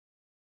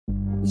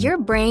Your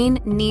brain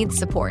needs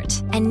support,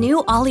 and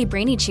new Ollie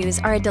Brainy Chews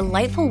are a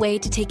delightful way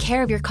to take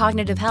care of your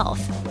cognitive health.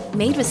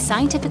 Made with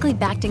scientifically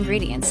backed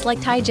ingredients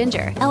like Thai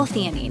ginger,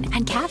 L-theanine,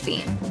 and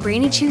caffeine,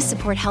 Brainy Chews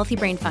support healthy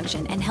brain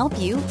function and help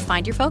you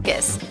find your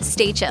focus,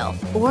 stay chill,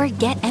 or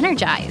get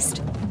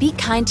energized. Be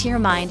kind to your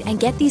mind and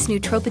get these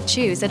nootropic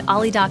chews at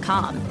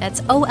ollie.com.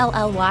 That's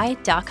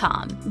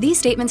OLLY.com. These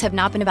statements have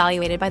not been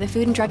evaluated by the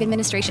Food and Drug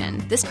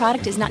Administration. This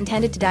product is not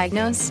intended to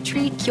diagnose,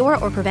 treat, cure,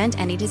 or prevent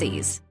any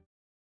disease.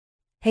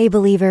 Hey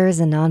believers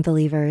and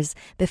non-believers,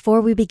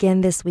 before we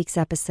begin this week's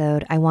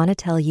episode, I want to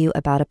tell you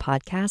about a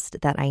podcast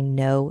that I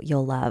know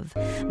you'll love.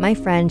 My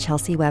friend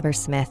Chelsea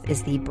Weber-Smith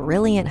is the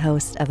brilliant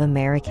host of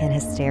American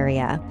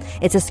Hysteria.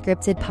 It's a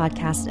scripted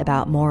podcast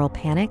about moral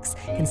panics,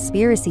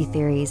 conspiracy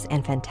theories,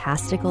 and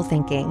fantastical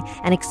thinking,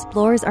 and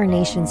explores our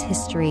nation's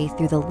history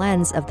through the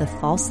lens of the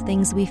false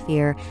things we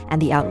fear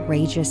and the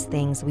outrageous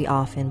things we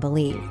often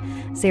believe.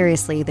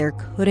 Seriously, there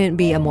couldn't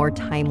be a more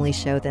timely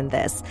show than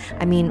this.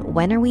 I mean,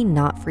 when are we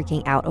not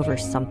freaking out over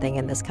something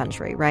in this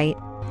country, right?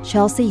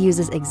 Chelsea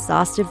uses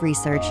exhaustive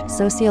research,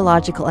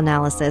 sociological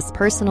analysis,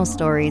 personal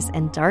stories,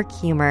 and dark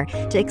humor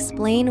to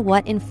explain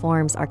what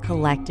informs our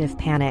collective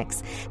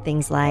panics.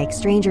 Things like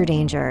stranger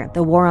danger,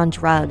 the war on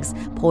drugs,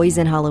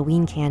 poison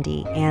Halloween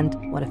candy,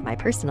 and one of my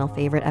personal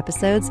favorite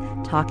episodes,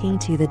 Talking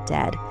to the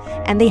Dead.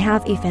 And they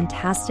have a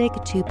fantastic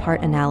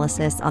 2-part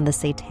analysis on the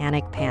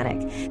satanic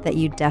panic that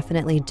you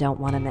definitely don't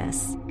want to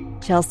miss.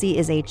 Chelsea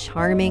is a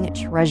charming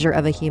treasure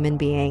of a human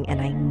being, and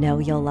I know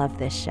you'll love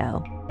this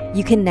show.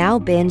 You can now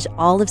binge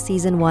all of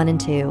Season 1 and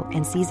 2,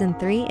 and Season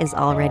 3 is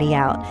already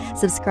out.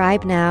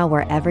 Subscribe now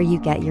wherever you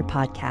get your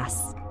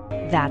podcasts.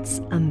 That's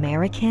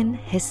American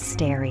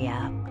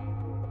Hysteria.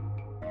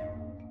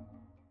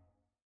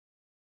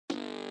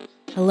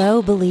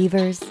 Hello,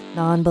 believers,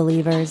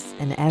 non-believers,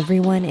 and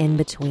everyone in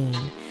between.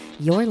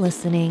 You're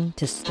listening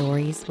to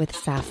Stories with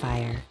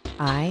Sapphire.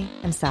 I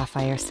am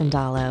Sapphire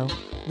Sandalo.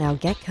 Now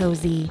get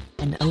cozy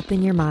and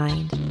open your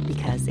mind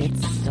because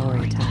it's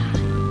story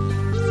time.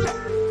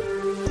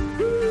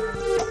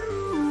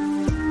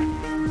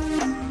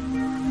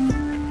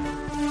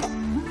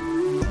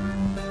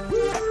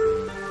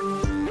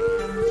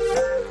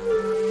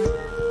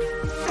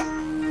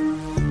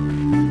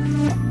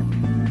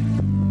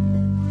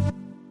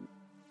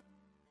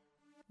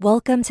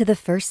 Welcome to the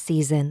first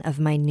season of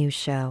my new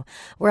show,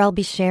 where I'll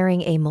be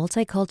sharing a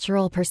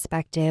multicultural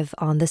perspective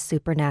on the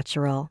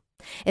supernatural.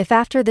 If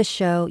after the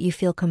show you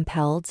feel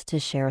compelled to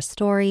share a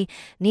story,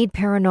 need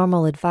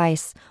paranormal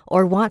advice,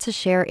 or want to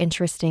share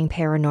interesting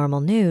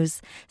paranormal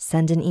news,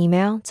 send an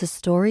email to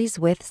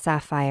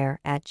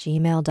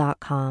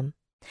storieswithsapphire@gmail.com.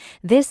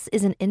 This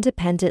is an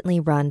independently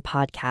run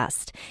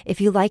podcast.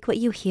 If you like what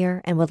you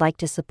hear and would like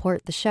to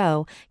support the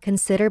show,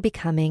 consider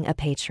becoming a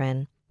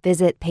patron.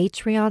 Visit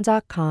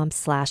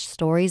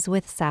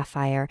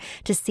patreon.com/storieswithsapphire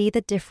to see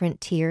the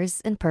different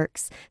tiers and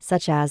perks,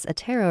 such as a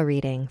tarot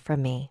reading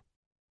from me.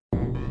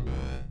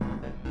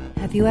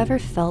 Have you ever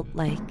felt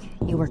like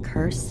you were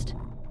cursed?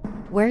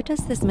 Where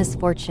does this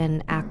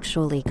misfortune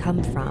actually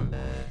come from?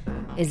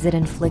 Is it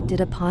inflicted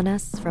upon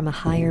us from a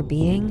higher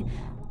being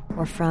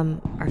or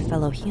from our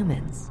fellow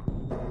humans?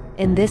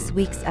 In this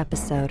week's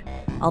episode,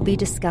 I'll be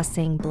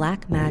discussing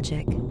black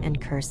magic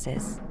and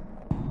curses.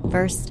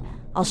 First,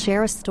 I'll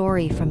share a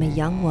story from a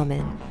young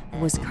woman who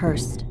was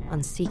cursed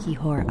on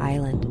Siquijor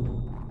Island.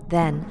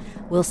 Then,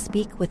 we'll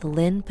speak with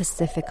Lynn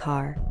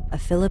Pacificar, a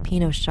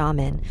Filipino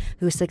shaman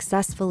who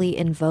successfully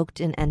invoked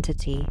an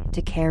entity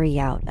to carry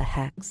out a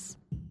hex.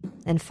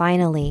 And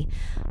finally,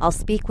 I'll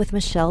speak with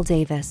Michelle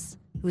Davis,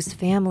 whose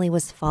family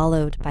was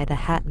followed by the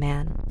Hat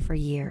Man for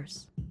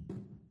years.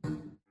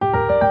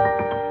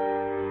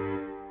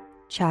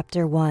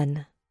 Chapter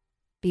 1.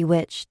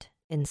 Bewitched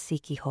in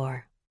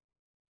Siquijor.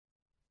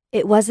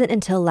 It wasn't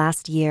until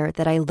last year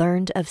that I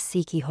learned of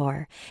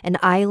Siquijor, an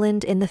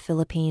island in the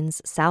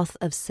Philippines south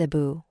of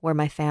Cebu, where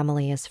my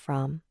family is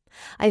from.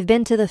 I've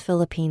been to the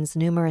Philippines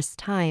numerous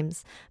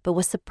times, but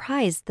was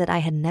surprised that I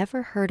had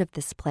never heard of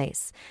this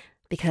place,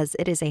 because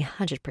it is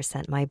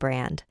 100% my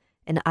brand,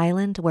 an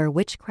island where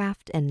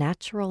witchcraft and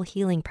natural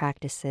healing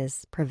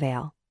practices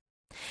prevail.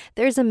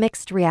 There's a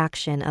mixed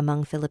reaction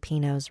among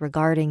Filipinos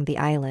regarding the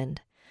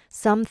island.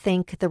 Some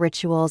think the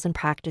rituals and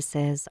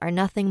practices are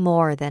nothing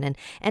more than an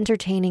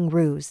entertaining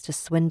ruse to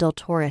swindle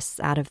tourists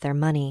out of their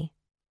money.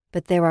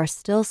 But there are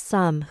still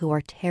some who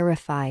are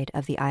terrified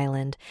of the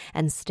island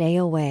and stay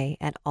away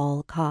at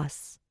all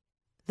costs.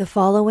 The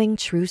following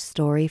true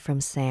story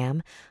from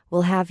Sam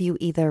will have you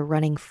either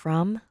running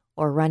from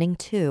or running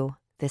to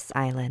this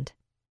island.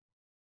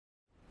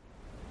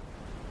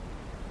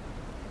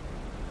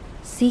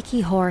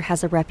 Siquijor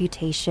has a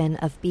reputation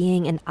of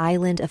being an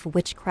island of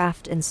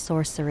witchcraft and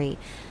sorcery,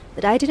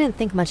 but I didn't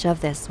think much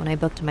of this when I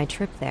booked my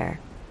trip there.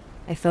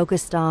 I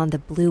focused on the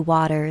blue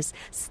waters,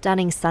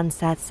 stunning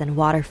sunsets, and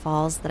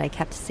waterfalls that I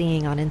kept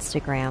seeing on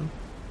Instagram.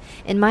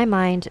 In my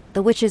mind,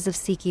 the witches of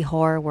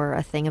Siquijor were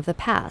a thing of the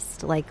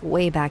past, like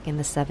way back in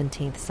the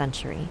 17th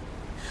century.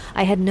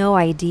 I had no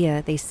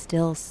idea they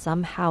still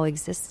somehow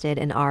existed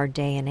in our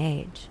day and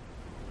age.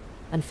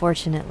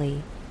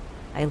 Unfortunately,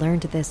 I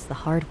learned this the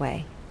hard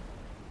way.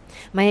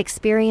 My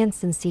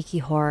experience in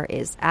Siquijor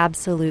is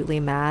absolutely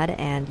mad,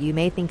 and you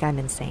may think I'm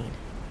insane.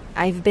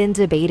 I've been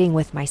debating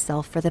with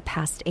myself for the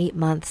past 8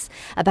 months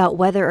about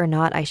whether or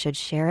not I should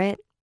share it,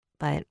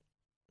 but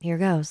here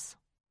goes.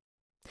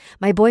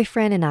 My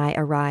boyfriend and I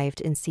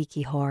arrived in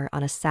Siquijor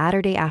on a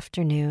Saturday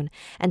afternoon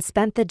and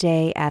spent the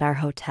day at our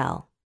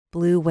hotel,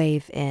 Blue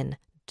Wave Inn.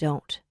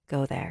 Don't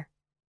go there.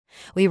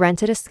 We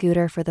rented a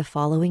scooter for the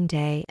following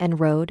day and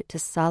rode to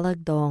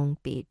Salagdong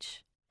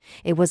Beach.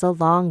 It was a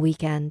long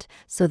weekend,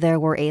 so there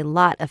were a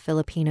lot of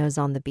Filipinos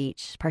on the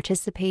beach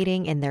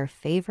participating in their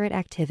favorite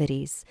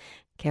activities,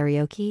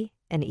 karaoke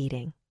and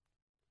eating.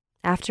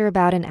 After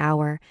about an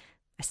hour,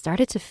 I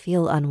started to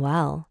feel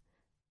unwell.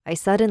 I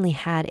suddenly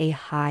had a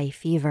high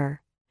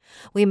fever.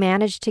 We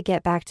managed to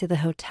get back to the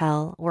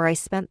hotel, where I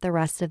spent the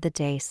rest of the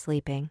day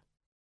sleeping.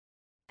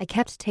 I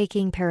kept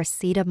taking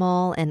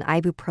paracetamol and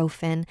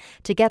ibuprofen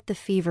to get the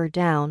fever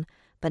down,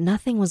 but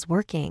nothing was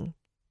working.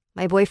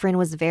 My boyfriend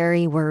was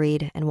very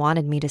worried and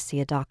wanted me to see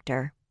a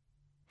doctor.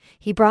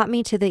 He brought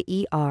me to the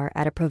ER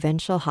at a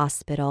provincial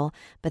hospital,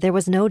 but there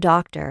was no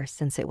doctor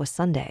since it was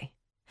Sunday.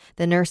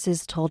 The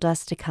nurses told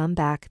us to come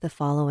back the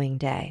following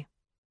day.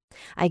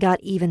 I got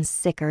even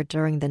sicker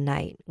during the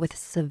night with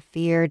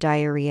severe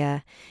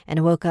diarrhea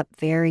and woke up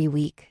very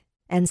weak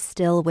and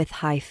still with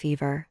high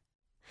fever.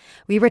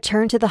 We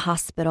returned to the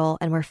hospital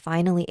and were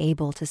finally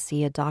able to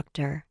see a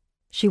doctor.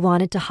 She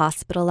wanted to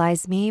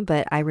hospitalize me,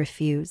 but I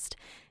refused.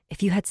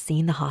 If you had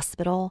seen the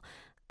hospital,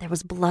 there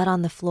was blood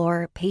on the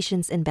floor,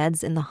 patients in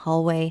beds in the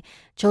hallway,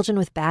 children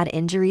with bad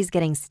injuries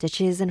getting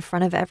stitches in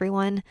front of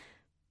everyone.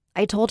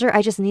 I told her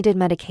I just needed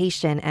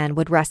medication and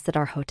would rest at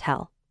our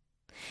hotel.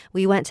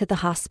 We went to the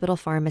hospital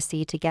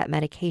pharmacy to get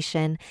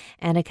medication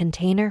and a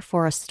container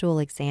for a stool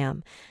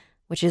exam,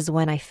 which is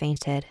when I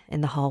fainted in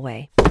the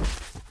hallway.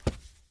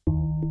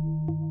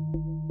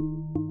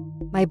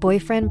 My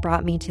boyfriend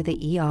brought me to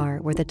the ER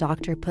where the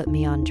doctor put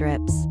me on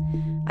drips.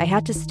 I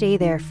had to stay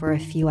there for a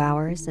few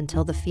hours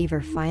until the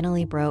fever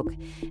finally broke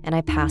and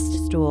I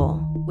passed stool,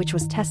 which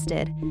was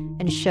tested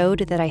and showed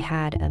that I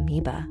had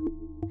amoeba.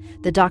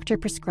 The doctor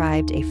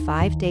prescribed a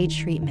 5-day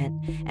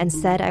treatment and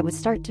said I would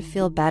start to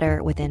feel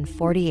better within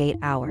 48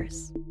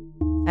 hours.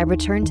 I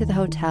returned to the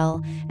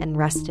hotel and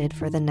rested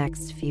for the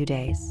next few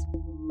days.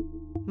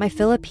 My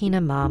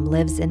Filipina mom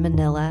lives in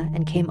Manila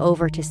and came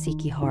over to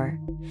Siquijor.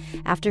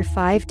 After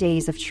 5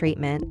 days of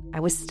treatment,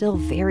 I was still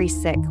very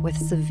sick with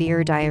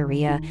severe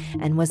diarrhea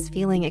and was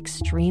feeling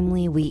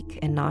extremely weak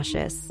and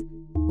nauseous.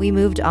 We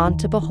moved on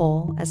to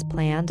Bohol as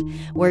planned,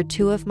 where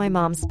 2 of my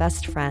mom's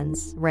best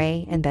friends,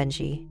 Ray and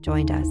Benji,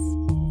 joined us.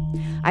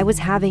 I was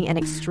having an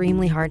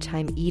extremely hard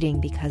time eating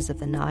because of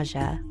the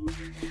nausea.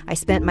 I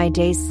spent my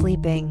days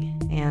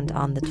sleeping and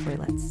on the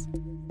toilets.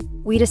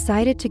 We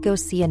decided to go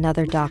see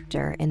another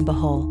doctor in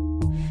Bohol.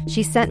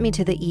 She sent me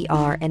to the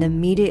ER and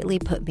immediately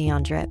put me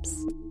on drips.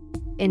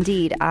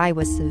 Indeed, I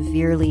was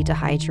severely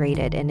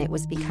dehydrated and it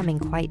was becoming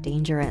quite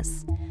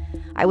dangerous.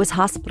 I was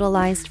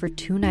hospitalized for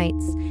 2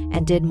 nights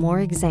and did more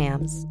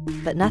exams,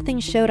 but nothing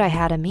showed I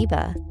had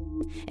amoeba.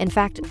 In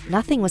fact,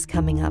 nothing was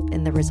coming up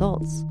in the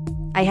results.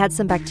 I had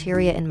some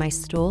bacteria in my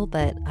stool,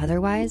 but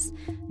otherwise,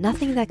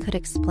 nothing that could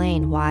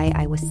explain why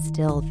I was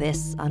still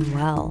this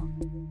unwell.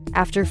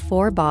 After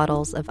 4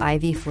 bottles of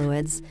IV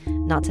fluids,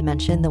 not to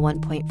mention the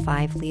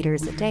 1.5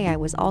 liters a day I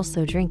was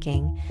also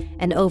drinking,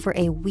 and over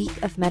a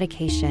week of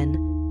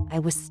medication, I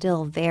was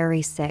still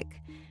very sick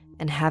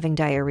and having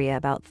diarrhea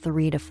about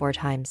 3 to 4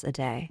 times a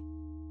day.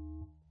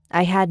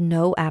 I had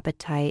no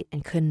appetite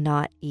and could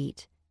not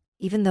eat,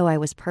 even though I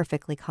was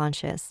perfectly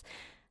conscious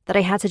that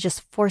I had to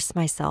just force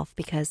myself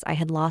because I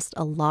had lost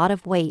a lot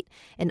of weight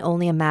in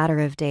only a matter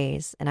of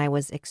days and I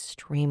was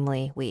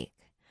extremely weak.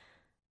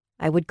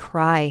 I would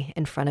cry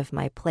in front of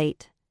my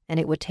plate, and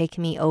it would take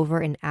me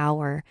over an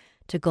hour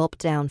to gulp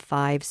down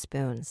 5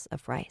 spoons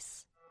of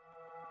rice.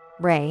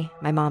 Ray,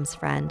 my mom's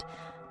friend,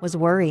 was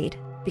worried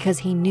because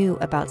he knew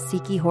about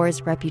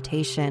Siquijor's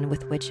reputation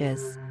with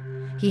witches.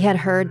 He had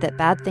heard that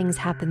bad things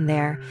happen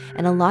there,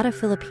 and a lot of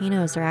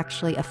Filipinos are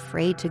actually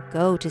afraid to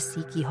go to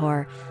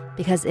Siquijor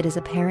because it is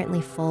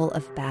apparently full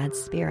of bad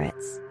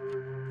spirits.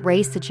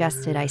 Ray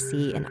suggested I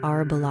see an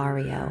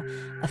arbolario,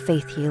 a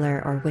faith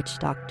healer or witch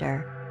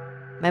doctor.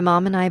 My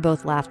mom and I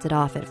both laughed it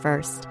off at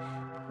first.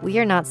 We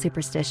are not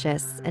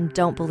superstitious and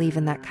don't believe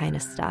in that kind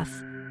of stuff.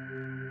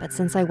 But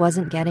since I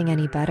wasn't getting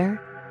any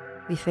better,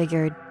 we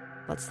figured,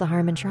 what's the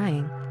harm in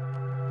trying?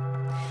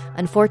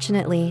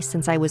 Unfortunately,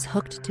 since I was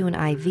hooked to an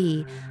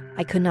IV,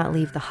 I could not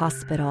leave the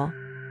hospital.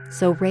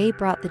 So Ray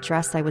brought the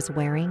dress I was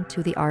wearing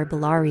to the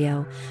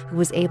arbolario, who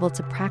was able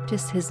to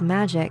practice his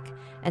magic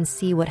and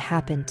see what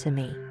happened to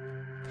me.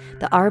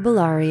 The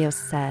arbolario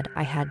said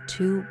I had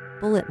 2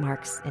 bullet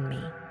marks in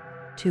me.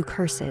 2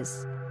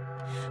 curses.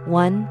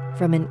 One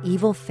from an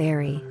evil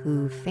fairy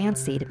who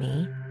fancied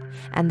me,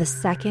 and the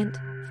second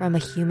from a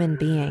human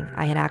being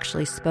I had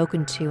actually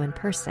spoken to in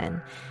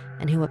person,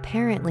 and who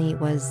apparently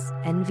was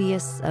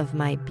envious of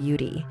my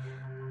beauty.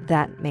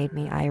 That made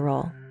me eye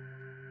roll.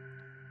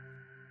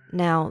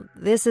 Now,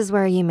 this is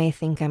where you may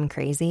think I'm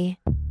crazy,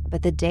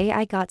 but the day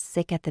I got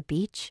sick at the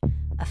beach,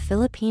 a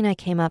Filipina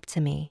came up to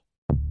me,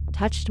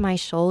 touched my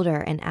shoulder,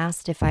 and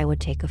asked if I would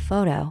take a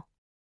photo.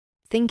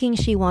 Thinking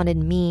she wanted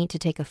me to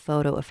take a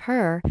photo of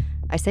her,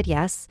 I said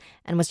yes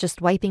and was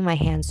just wiping my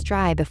hands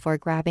dry before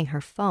grabbing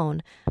her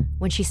phone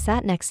when she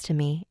sat next to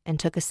me and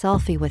took a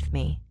selfie with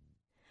me.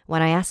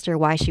 When I asked her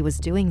why she was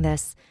doing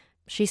this,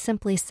 she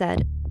simply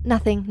said,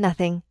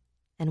 nothing,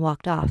 and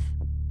walked off.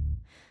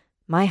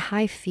 My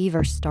high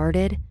fever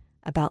started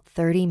about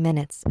 30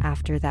 minutes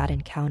after that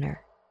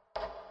encounter.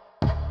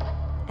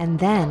 And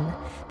then,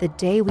 the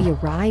day we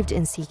arrived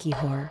in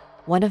Siquijor,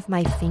 one of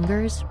my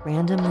fingers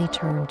randomly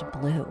turned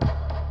blue.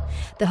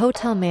 The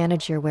hotel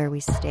manager where we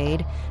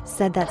stayed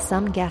said that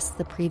some guests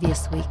the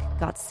previous week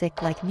got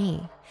sick like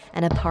me,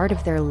 and a part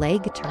of their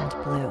leg turned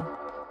blue.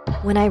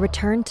 When I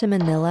returned to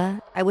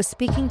Manila, I was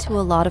speaking to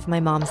a lot of my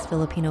mom's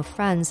Filipino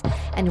friends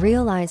and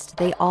realized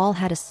they all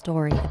had a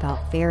story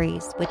about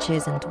fairies,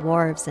 witches, and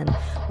dwarves, and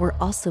were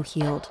also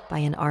healed by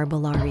an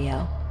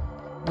arbolario.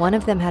 One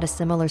of them had a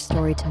similar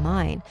story to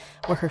mine,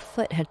 where her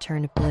foot had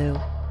turned blue,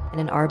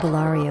 and an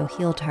arbolario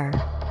healed her.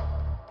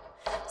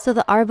 So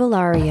the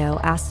arbolario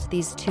asked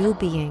these two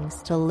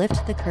beings to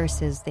lift the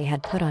curses they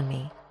had put on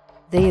me.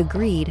 They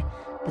agreed,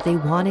 but they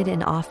wanted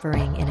an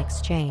offering in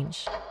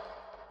exchange.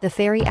 The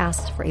fairy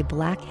asked for a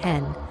black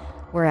hen,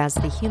 whereas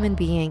the human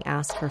being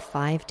asked for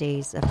 5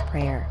 days of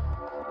prayer.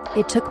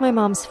 It took my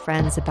mom's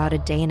friends about a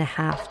day and a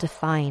half to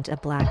find a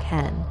black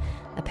hen.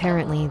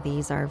 Apparently,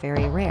 these are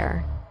very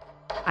rare.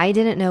 I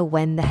didn't know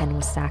when the hen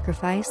was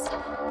sacrificed,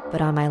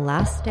 but on my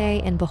last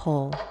day in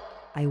Bohol,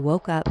 I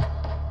woke up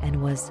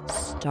and was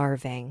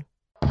starving.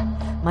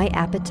 My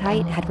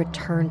appetite had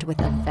returned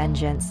with a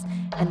vengeance,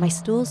 and my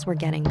stools were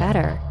getting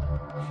better.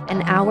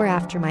 An hour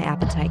after my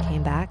appetite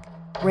came back,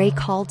 Ray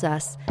called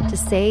us to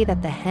say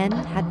that the hen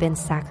had been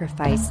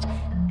sacrificed,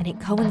 and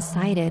it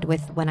coincided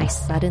with when I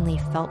suddenly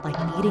felt like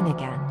eating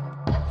again.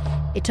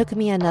 It took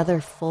me another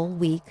full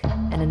week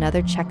and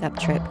another checkup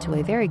trip to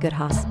a very good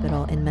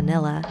hospital in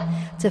Manila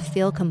to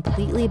feel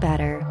completely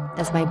better,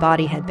 as my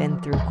body had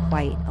been through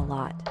quite a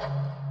lot.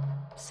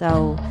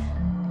 So,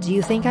 do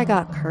you think I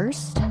got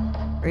cursed?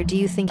 Or do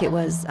you think it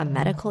was a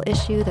medical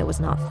issue that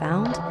was not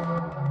found?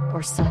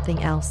 Or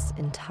something else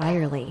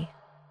entirely?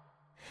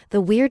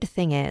 The weird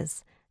thing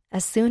is,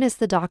 as soon as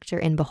the doctor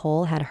in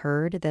Bohol had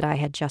heard that I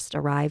had just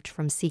arrived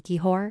from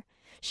Siquijor,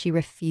 she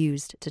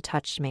refused to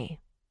touch me.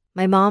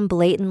 My mom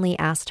blatantly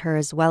asked her,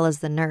 as well as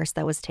the nurse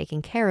that was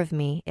taking care of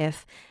me,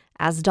 if,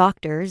 as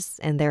doctors,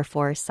 and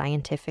therefore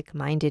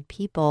scientific-minded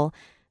people,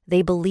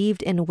 they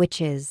believed in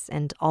witches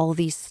and all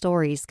these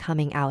stories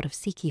coming out of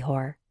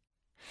Siquijor.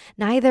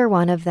 Neither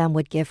one of them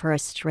would give her a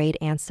straight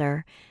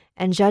answer,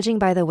 and judging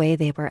by the way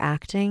they were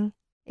acting,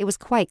 it was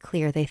quite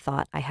clear they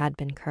thought I had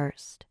been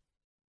cursed.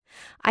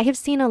 I have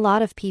seen a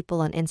lot of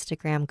people on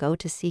Instagram go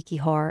to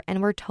Siquijor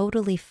and were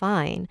totally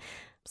fine,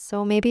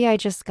 so maybe I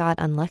just got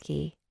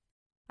unlucky.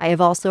 I have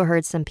also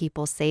heard some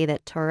people say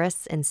that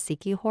tourists in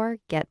Siquijor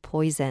get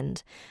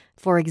poisoned.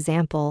 For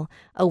example,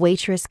 a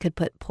waitress could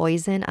put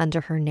poison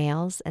under her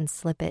nails and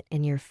slip it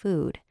in your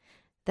food.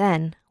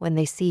 Then, when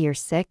they see you're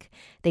sick,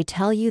 they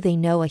tell you they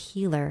know a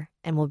healer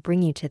and will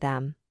bring you to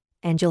them,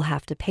 and you'll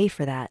have to pay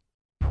for that.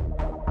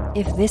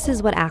 If this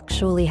is what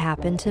actually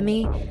happened to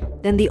me,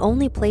 then the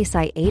only place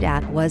I ate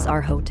at was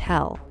our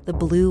hotel, the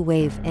Blue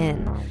Wave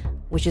Inn,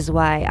 which is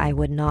why I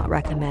would not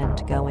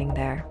recommend going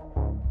there.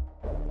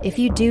 If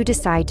you do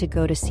decide to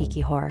go to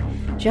Siquijor,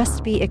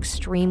 just be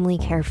extremely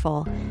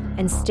careful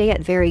and stay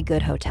at very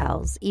good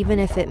hotels, even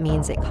if it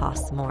means it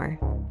costs more.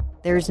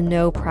 There's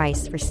no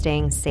price for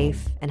staying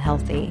safe and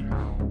healthy.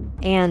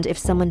 And if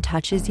someone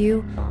touches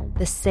you,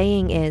 the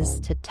saying is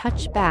to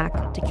touch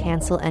back to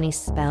cancel any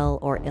spell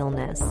or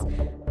illness.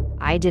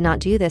 I did not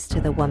do this to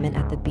the woman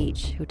at the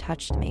beach who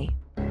touched me.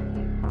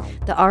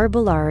 The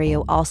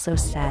arbolario also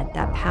said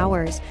that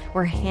powers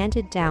were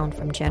handed down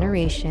from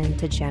generation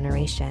to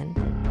generation.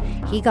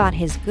 He got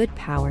his good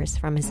powers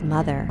from his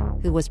mother,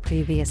 who was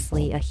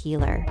previously a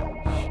healer.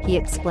 He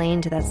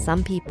explained that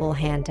some people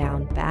hand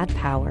down bad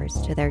powers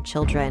to their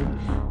children,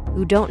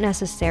 who don't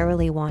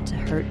necessarily want to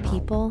hurt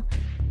people,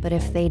 but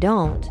if they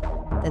don't,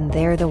 then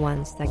they're the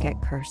ones that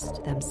get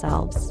cursed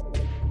themselves.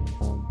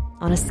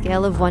 On a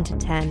scale of 1 to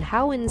 10,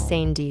 how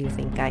insane do you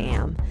think I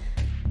am?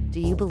 Do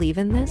you believe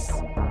in this?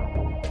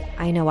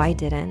 I know I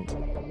didn't,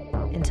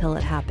 until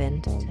it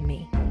happened to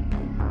me.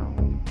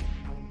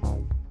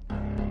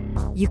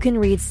 You can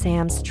read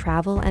Sam's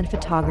travel and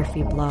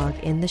photography blog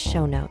in the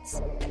show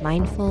notes,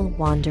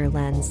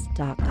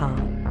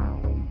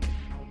 mindfulwanderlens.com.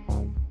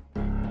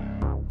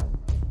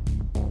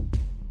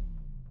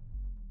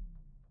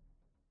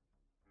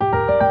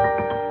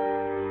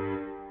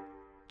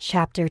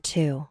 Chapter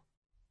 2.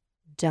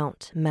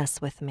 Don't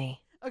mess with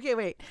me. Okay,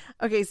 wait.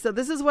 Okay, so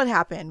this is what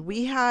happened.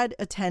 We had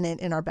a tenant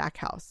in our back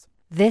house.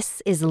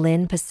 This is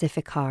Lynn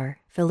Pacificar,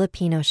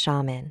 Filipino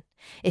shaman.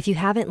 If you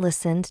haven't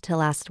listened to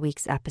last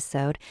week's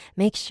episode,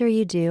 make sure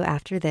you do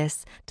after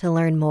this to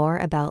learn more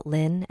about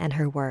Lynn and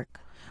her work.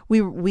 We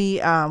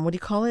what do you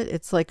call it?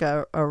 It's like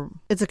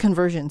it's a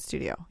conversion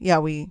studio. Yeah,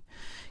 we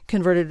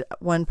converted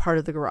one part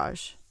of the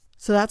garage.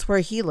 So that's where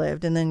he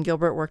lived, and then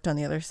Gilbert worked on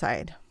the other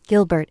side.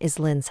 Gilbert is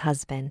Lynn's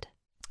husband.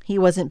 He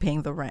wasn't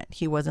paying the rent.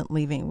 He wasn't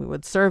leaving. We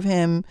would serve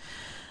him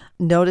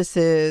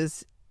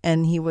notices,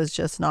 and he was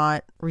just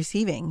not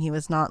receiving. He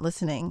was not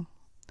listening.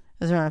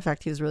 As a matter of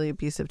fact, he was really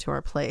abusive to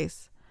our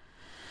place.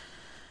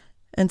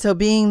 And so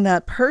being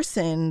that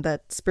person,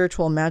 that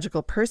spiritual,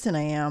 magical person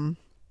I am,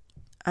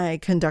 I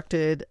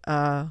conducted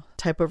a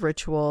type of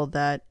ritual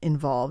that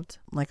involved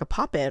like a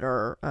puppet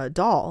or a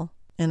doll.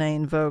 And I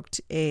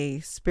invoked a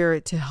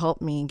spirit to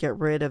help me get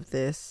rid of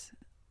this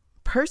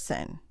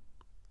person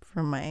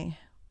from my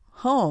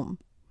home.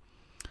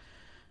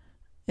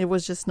 It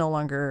was just no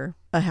longer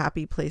a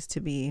happy place to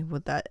be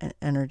with that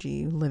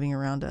energy living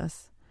around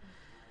us.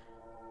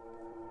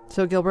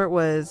 So Gilbert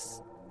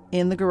was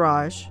in the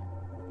garage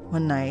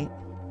one night,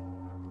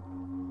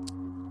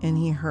 and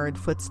he heard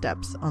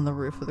footsteps on the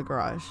roof of the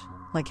garage,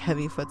 like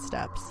heavy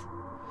footsteps.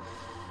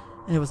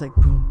 And it was like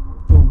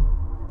boom,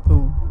 boom,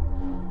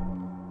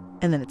 boom.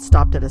 And then it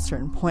stopped at a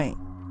certain point.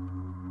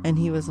 And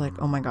he was like,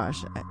 oh my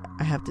gosh,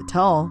 I have to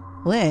tell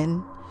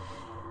Lynn.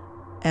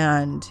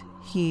 And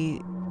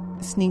he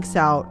sneaks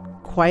out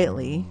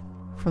quietly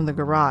from the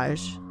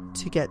garage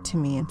to get to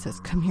me and says,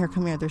 come here,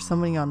 there's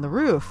somebody on the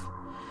roof.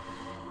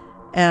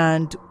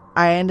 And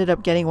I ended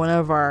up getting one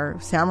of our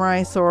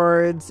samurai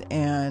swords,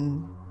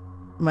 and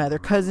my other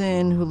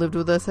cousin who lived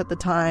with us at the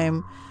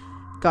time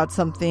got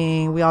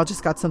something. We all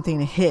just got something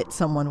to hit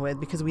someone with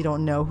because we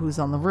don't know who's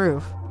on the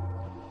roof.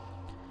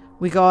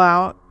 We go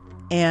out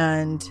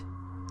and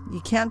you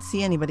can't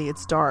see anybody.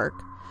 It's dark,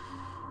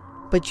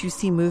 but you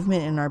see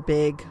movement in our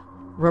big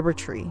rubber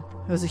tree.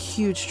 It was a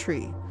huge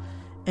tree,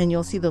 and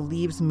you'll see the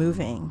leaves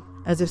moving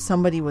as if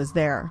somebody was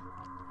there.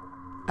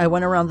 I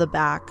went around the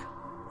back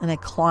and I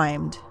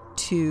climbed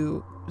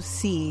to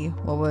see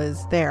what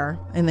was there.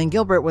 And then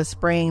Gilbert was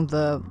spraying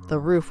the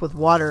roof with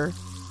water.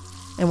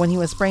 And when he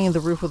was spraying the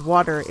roof with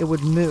water, it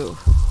would move.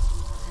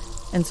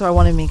 And so I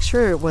wanted to make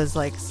sure it was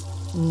like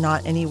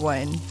not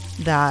anyone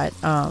that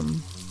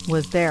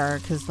was there,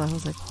 because I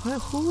was like, what?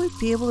 Who would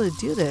be able to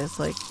do this?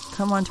 Like,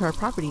 come onto our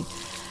property.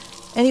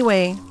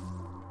 Anyway,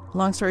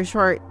 long story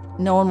short,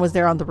 no one was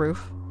there on the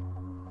roof.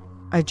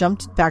 I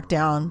jumped back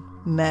down,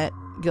 met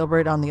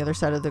Gilbert on the other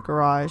side of the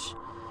garage,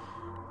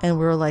 and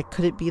we were like,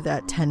 could it be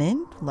that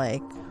tenant?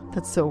 Like,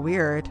 that's so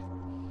weird.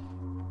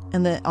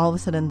 And then all of a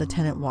sudden the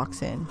tenant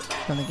walks in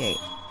from the gate,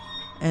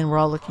 and we're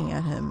all looking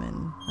at him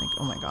and like,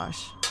 oh my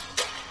gosh.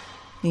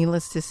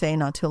 Needless to say,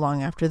 not too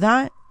long after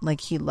that,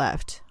 like, he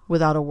left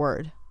without a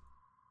word.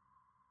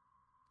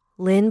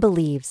 Lynn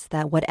believes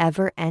that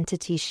whatever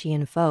entity she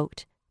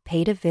invoked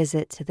paid a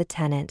visit to the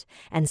tenant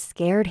and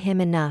scared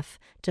him enough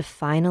to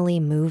finally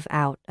move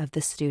out of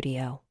the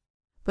studio.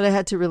 But I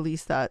had to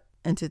release that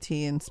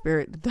entity and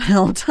spirit that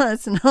helped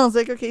us, and I was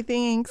like, okay,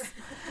 thanks.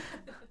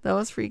 That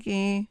was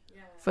freaky,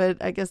 but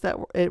I guess that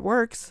it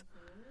works.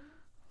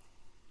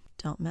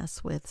 Don't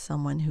mess with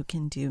someone who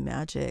can do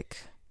magic.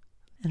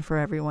 And for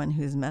everyone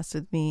who's messed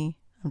with me,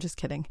 I'm just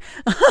kidding.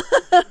 I'm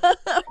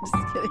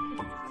just kidding.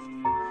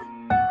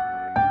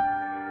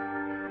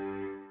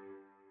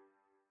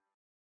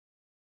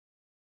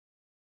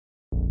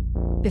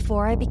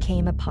 Before I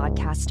became a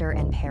podcaster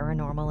and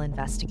paranormal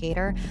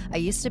investigator, I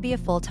used to be a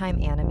full-time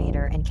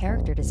animator and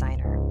character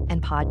designer,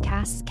 and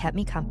podcasts kept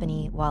me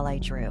company while I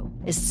drew,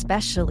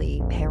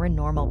 especially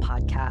paranormal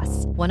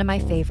podcasts. One of my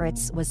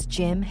favorites was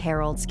Jim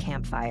Harold's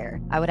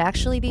Campfire. I would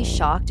actually be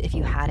shocked if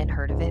you hadn't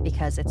heard of it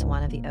because it's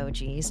one of the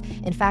OGs.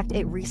 In fact,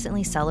 it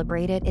recently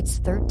celebrated its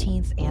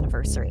 13th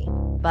anniversary.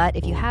 But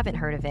if you haven't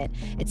heard of it,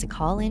 it's a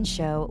call-in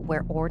show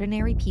where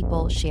ordinary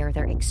people share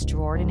their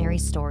extraordinary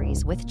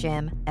stories with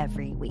Jim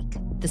every week.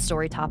 The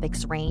story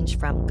topics range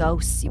from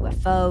ghosts,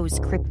 UFOs,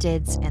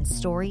 cryptids, and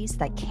stories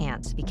that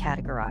can't be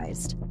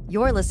categorized.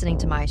 You're listening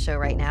to my show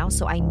right now,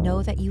 so I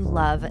know that you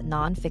love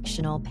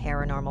non-fictional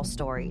paranormal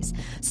stories.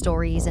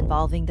 Stories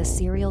involving the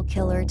serial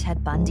killer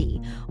Ted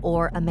Bundy,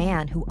 or a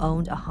man who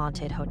owned a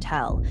haunted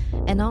hotel,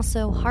 and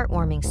also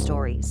heartwarming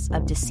stories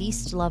of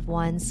deceased loved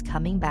ones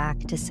coming back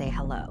to say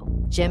hello.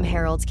 Jim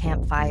Harold's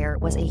Campfire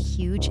was a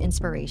huge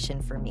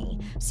inspiration for me.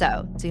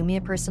 So do me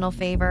a personal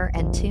favor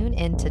and tune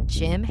in to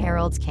Jim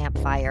Harold's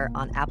Campfire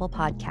on Apple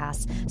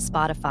Podcasts,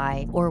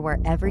 Spotify, or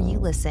wherever you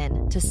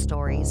listen to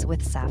Stories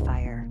with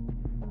Sapphire.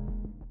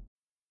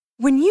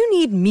 When you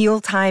need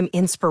mealtime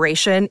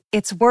inspiration,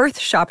 it's worth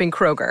shopping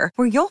Kroger,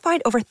 where you'll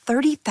find over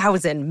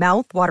 30,000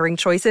 mouth-watering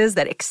choices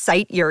that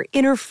excite your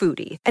inner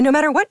foodie. And no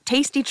matter what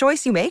tasty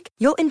choice you make,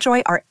 you'll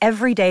enjoy our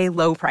everyday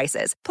low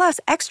prices, plus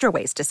extra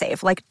ways to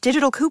save, like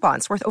digital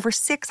coupons worth over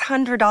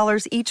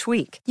 $600 each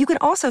week. You can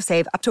also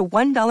save up to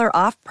 $1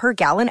 off per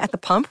gallon at the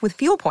pump with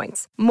fuel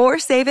points. More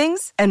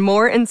savings and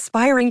more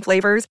inspiring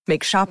flavors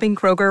make shopping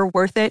Kroger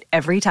worth it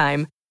every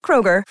time.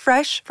 Kroger,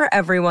 fresh for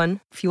everyone.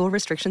 Fuel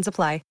restrictions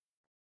apply.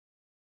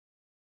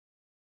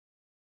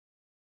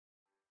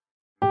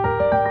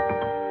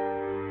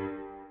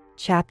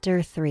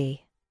 Chapter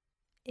 3.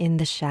 In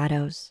the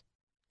Shadows.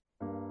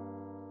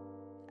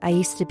 I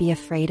used to be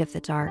afraid of the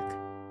dark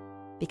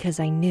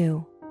because I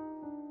knew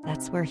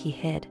that's where he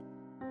hid.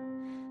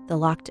 The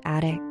locked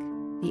attic,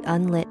 the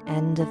unlit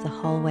end of the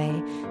hallway,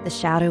 the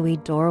shadowy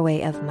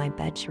doorway of my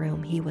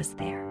bedroom, he was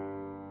there.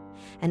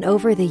 And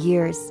over the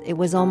years, it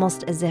was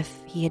almost as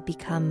if he had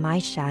become my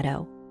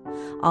shadow,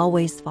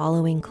 always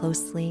following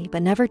closely,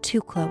 but never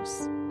too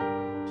close.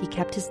 He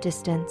kept his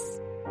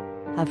distance,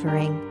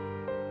 hovering,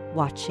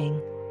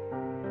 watching,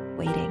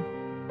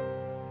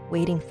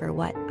 waiting for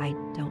what I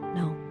don't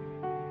know.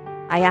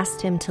 I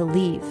asked him to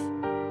leave,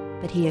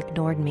 but he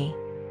ignored me.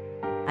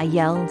 I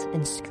yelled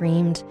and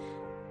screamed,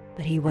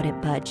 but he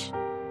wouldn't budge.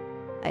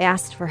 I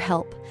asked for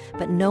help,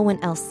 but no one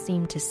else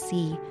seemed to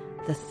see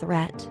the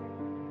threat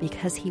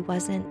because he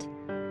wasn't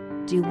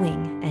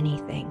doing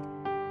anything.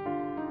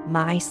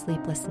 My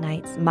sleepless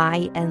nights,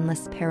 my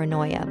endless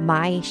paranoia,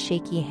 my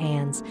shaky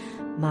hands,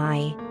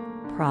 my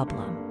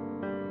problem.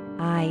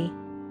 I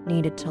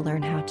needed to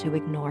learn how to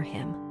ignore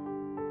him.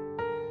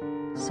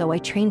 So I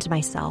trained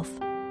myself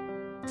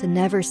to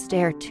never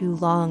stare too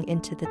long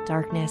into the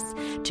darkness,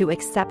 to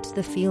accept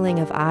the feeling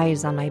of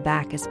eyes on my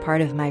back as part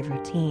of my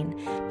routine,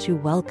 to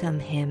welcome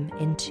him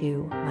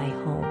into my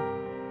home.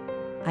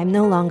 I'm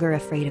no longer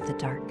afraid of the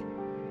dark.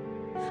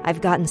 I've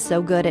gotten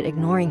so good at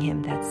ignoring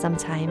him that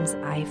sometimes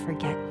I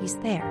forget he's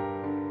there.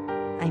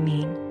 I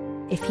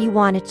mean, if he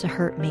wanted to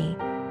hurt me,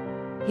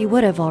 he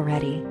would have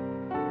already.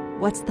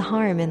 What's the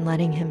harm in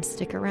letting him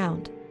stick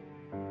around?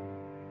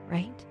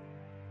 Right?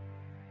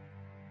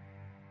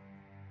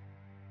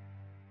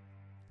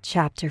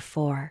 Chapter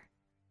 4.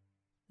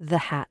 The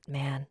Hat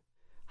Man.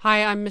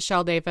 Hi, I'm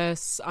Michelle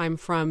Davis. I'm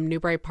from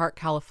Newbury Park,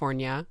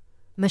 California.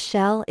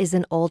 Michelle is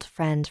an old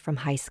friend from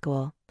high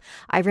school.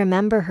 I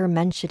remember her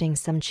mentioning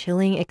some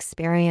chilling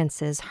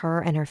experiences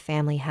her and her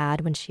family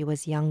had when she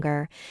was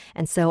younger,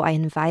 and so I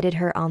invited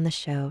her on the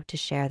show to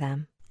share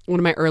them. One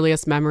of my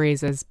earliest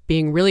memories is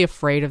being really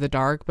afraid of the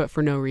dark, but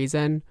for no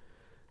reason.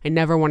 I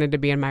never wanted to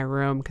be in my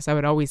room because I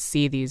would always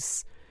see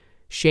these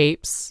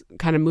shapes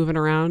kind of moving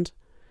around.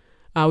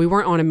 We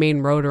weren't on a main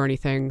road or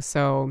anything,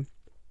 so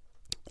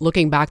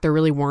looking back, there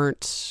really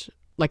weren't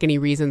like any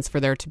reasons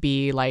for there to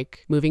be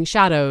like moving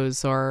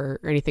shadows or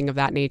anything of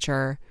that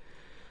nature.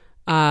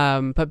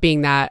 But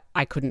being that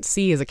I couldn't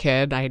see as a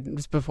kid, it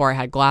was before I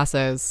had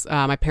glasses,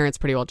 my parents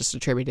pretty well just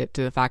attributed it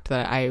to the fact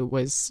that I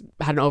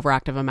had an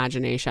overactive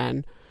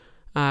imagination.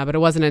 But it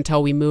wasn't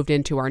until we moved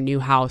into our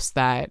new house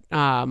that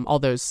all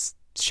those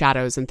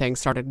shadows and things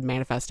started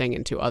manifesting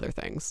into other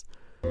things.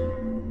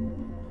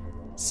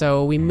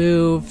 So we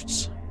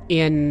moved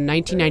in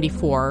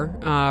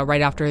 1994,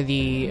 right after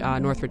the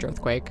Northridge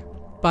earthquake.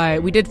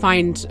 But we did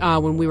find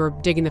when we were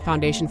digging the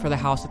foundation for the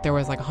house that there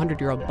was like a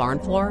 100-year-old barn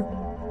floor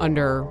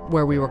under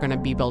where we were going to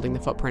be building the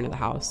footprint of the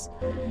house.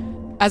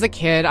 As a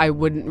kid, I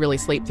wouldn't really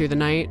sleep through the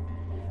night.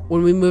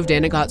 When we moved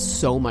in, it got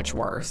so much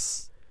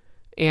worse.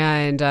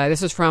 And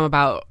this was from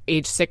about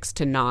age 6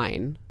 to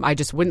 9. I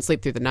just wouldn't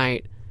sleep through the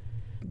night.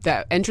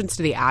 The entrance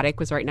to the attic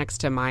was right next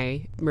to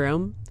my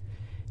room.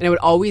 And I would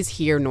always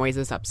hear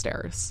noises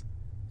upstairs,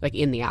 like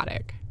in the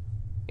attic.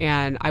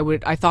 And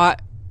I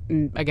thought,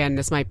 again,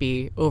 this might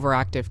be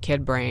overactive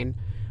kid brain,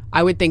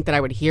 I would think that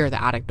I would hear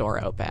the attic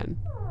door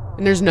open.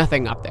 And there's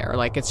nothing up there.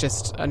 Like, it's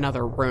just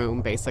another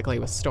room, basically,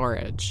 with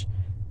storage.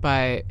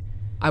 But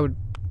I would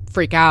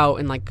freak out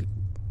and, like,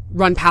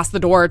 run past the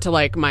door to,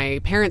 like, my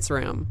parents'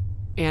 room.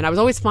 And I was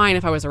always fine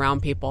if I was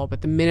around people.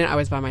 But the minute I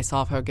was by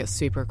myself, I would get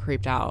super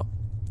creeped out.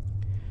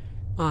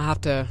 I'll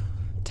have to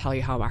tell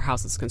you how our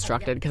house is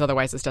constructed, because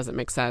otherwise this doesn't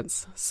make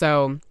sense.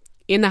 So,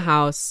 in the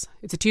house,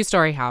 it's a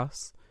 2-story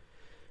house.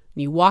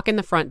 You walk in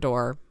the front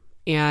door,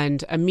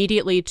 and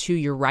immediately to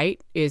your right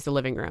is the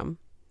living room.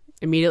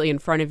 Immediately in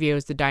front of you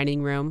is the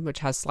dining room, which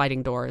has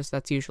sliding doors.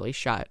 That's usually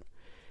shut.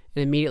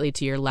 And immediately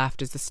to your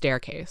left is the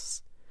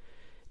staircase.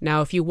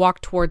 Now, if you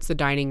walk towards the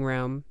dining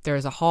room,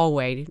 there's a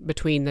hallway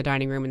between the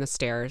dining room and the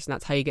stairs, and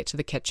that's how you get to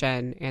the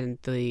kitchen and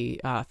the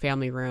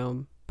family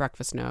room,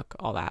 breakfast nook,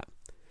 all that.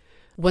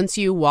 Once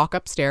you walk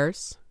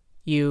upstairs,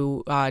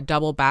 you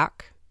double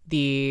back.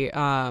 The,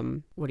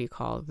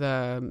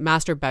 the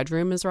master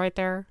bedroom is right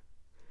there.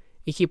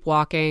 You keep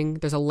walking.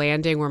 There's a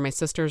landing where my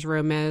sister's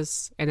room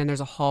is, and then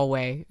there's a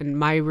hallway. And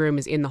my room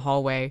is in the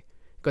hallway.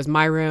 It goes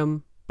my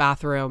room,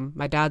 bathroom,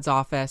 my dad's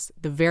office.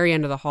 The very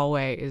end of the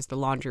hallway is the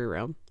laundry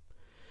room.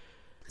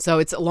 So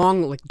it's a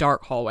long, like,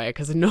 dark hallway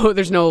because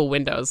there's no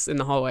windows in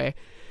the hallway.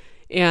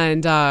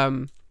 And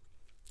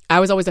I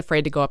was always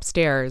afraid to go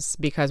upstairs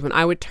because when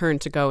I would turn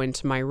to go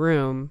into my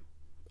room,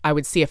 I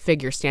would see a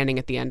figure standing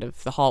at the end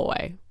of the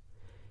hallway.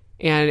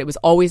 And it was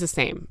always the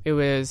same. It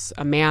was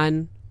a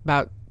man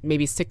about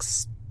maybe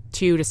 6'2"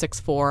 to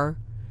 6'4",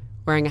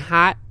 wearing a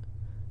hat,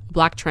 a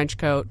black trench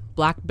coat,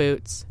 black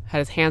boots, had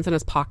his hands in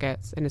his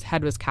pockets, and his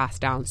head was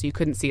cast down so you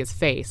couldn't see his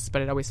face,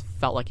 but it always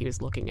felt like he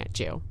was looking at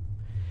you.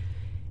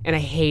 And I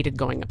hated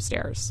going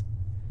upstairs.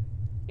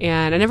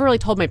 And I never really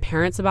told my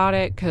parents about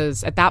it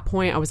because at that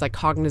point I was like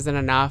cognizant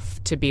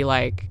enough to be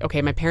like,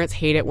 okay, my parents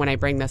hate it when I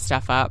bring this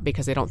stuff up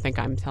because they don't think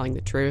I'm telling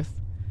the truth.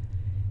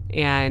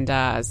 And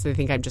so they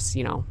think I'm just,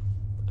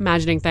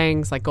 imagining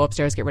things, like go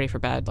upstairs, get ready for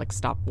bed, like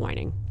stop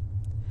whining.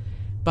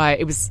 But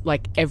it was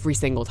like every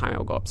single time I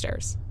would go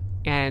upstairs.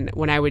 And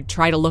when I would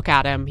try to look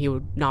at him, he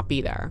would not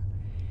be there.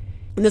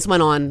 And this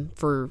went on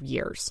for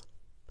years.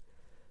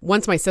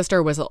 Once my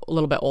sister was a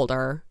little bit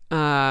older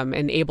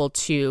and able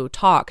to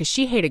talk, because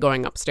she hated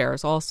going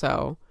upstairs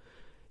also,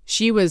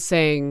 she was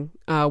saying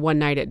one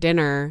night at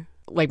dinner,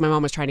 like my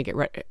mom was trying to get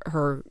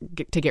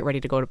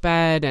ready to go to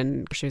bed,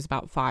 and she was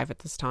about 5 at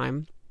this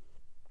time.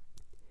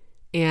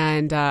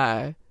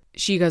 And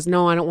she goes,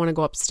 no, I don't want to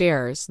go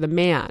upstairs. The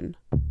man.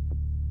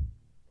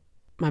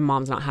 My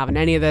mom's not having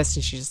any of this.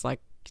 And she's just like,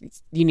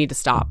 you need to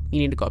stop. You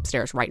need to go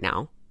upstairs right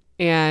now.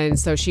 And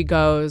so she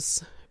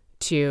goes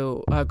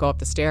to go up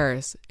the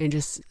stairs and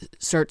just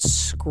starts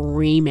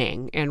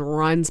screaming and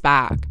runs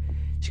back.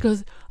 She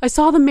goes, I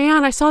saw the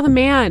man. I saw the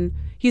man.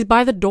 He's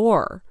by the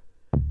door.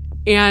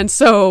 And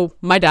so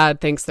my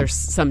dad thinks there's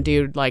some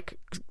dude like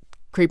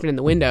creeping in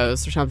the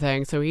windows or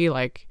something. So he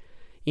like,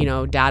 you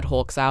know, dad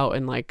hulks out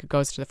and like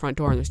goes to the front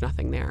door and there's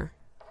nothing there.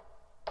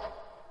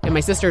 And my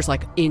sister's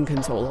like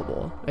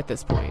inconsolable at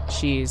this point.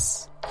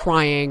 She's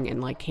crying and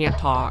like can't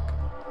talk.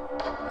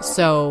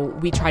 So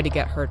we tried to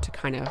get her to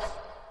kind of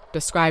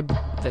describe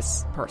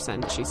this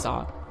person that she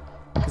saw.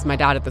 Because my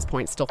dad at this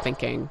point is still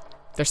thinking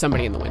there's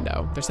somebody in the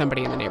window. There's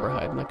somebody in the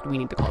neighborhood. Like, we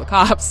need to call the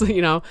cops,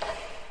 you know.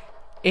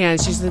 And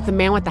she said, the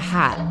man with the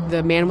hat,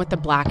 the man with the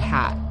black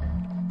hat.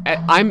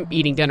 I'm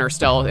eating dinner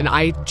still, and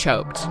I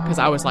choked because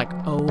I was like,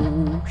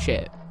 oh,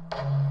 shit.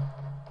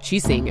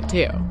 She's seeing it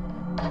too.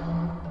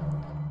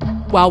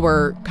 While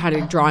we're kind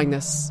of drawing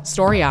this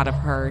story out of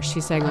her,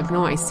 she's saying, like,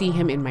 no, I see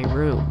him in my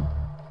room.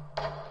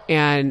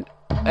 And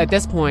at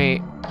this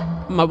point,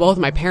 both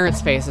my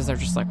parents' faces are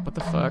just like, what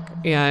the fuck?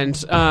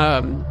 And,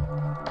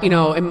 you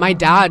know, and my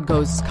dad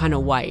goes kind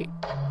of white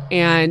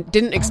and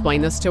didn't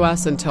explain this to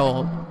us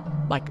until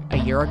like a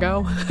year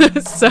ago.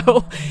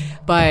 So,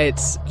 but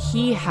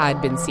he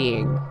had been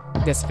seeing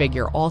this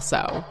figure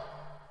also.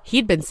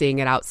 He'd been seeing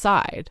it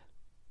outside.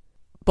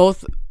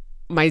 Both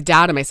my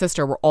dad and my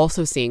sister were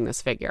also seeing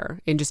this figure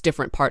in just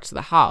different parts of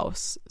the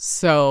house.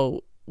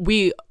 So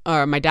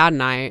my dad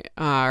and I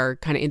are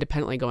kind of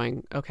independently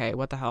going, okay,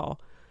 what the hell?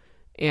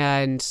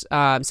 And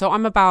so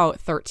I'm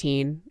about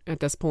 13 at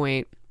this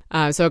point.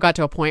 So it got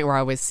to a point where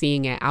I was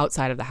seeing it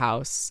outside of the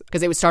house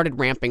because it started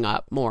ramping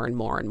up more and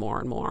more and more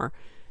and more.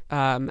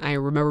 I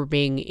remember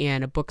being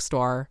in a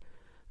bookstore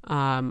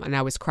and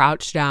I was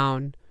crouched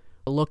down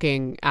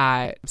looking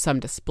at some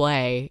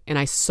display and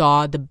I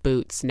saw the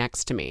boots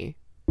next to me.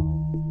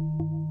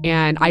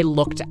 And I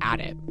looked at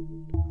it.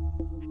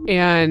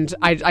 And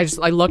I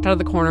looked out of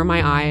the corner of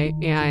my eye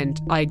and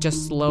I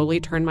just slowly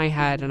turned my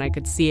head and I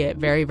could see it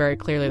very, very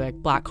clearly, like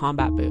black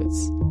combat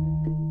boots.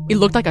 It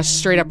looked like a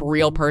straight up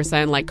real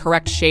person, like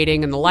correct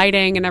shading and the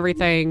lighting and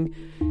everything.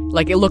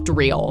 Like it looked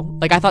real.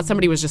 Like I thought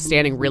somebody was just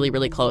standing really,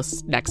 really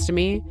close next to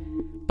me.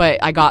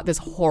 But I got this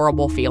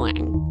horrible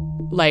feeling.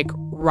 Like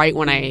right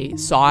when I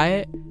saw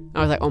it,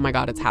 I was like, oh my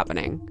God, it's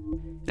happening.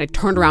 And I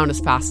turned around as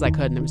fast as I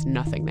could and there was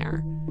nothing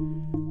there.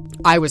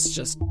 I was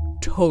just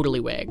totally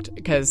wigged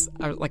because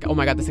I was like, oh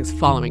my God, this thing's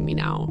following me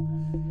now.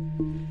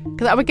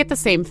 Because I would get the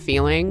same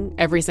feeling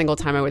every single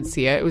time I would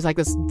see it. It was like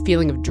this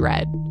feeling of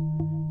dread.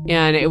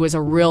 And it was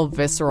a real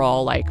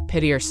visceral, like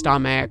pit your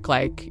stomach,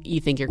 like you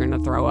think you're going to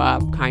throw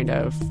up kind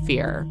of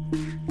fear.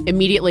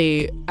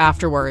 Immediately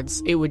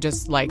afterwards, it would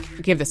just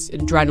like give this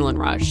adrenaline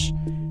rush.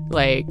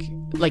 Like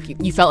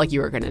you felt like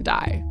you were going to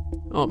die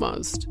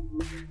almost.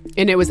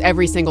 And it was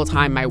every single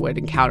time I would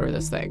encounter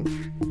this thing.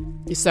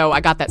 So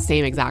I got that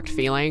same exact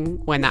feeling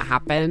when that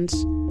happened.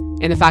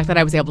 And the fact that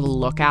I was able to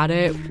look at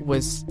it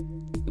was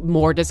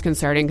more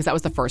disconcerting because that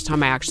was the first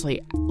time I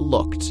actually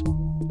looked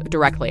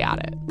directly at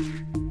it.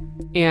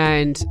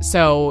 And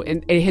so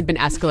it had been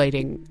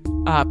escalating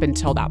up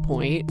until that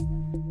point.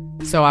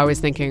 So I was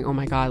thinking, oh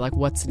my God, like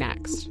what's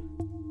next?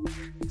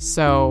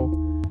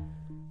 So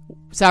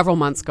several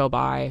months go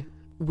by.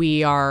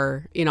 We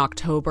are in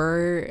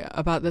October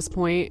about this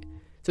point.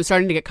 So it's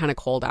starting to get kind of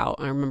cold out.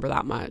 I remember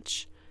that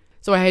much.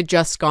 So I had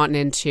just gotten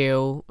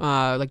into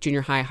like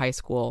junior high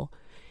school,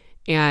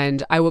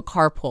 and I would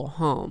carpool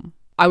home.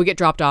 I would get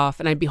dropped off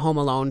and I'd be home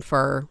alone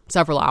for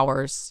several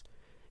hours,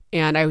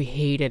 and I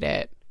hated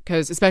it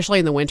because especially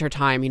in the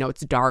wintertime, you know,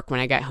 it's dark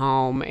when I get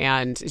home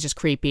and it's just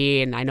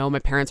creepy, and I know my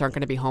parents aren't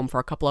going to be home for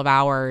a couple of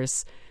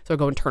hours. So I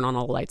go and turn on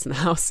all the lights in the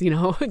house, you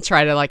know, and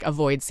try to like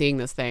avoid seeing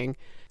this thing.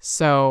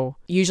 So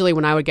usually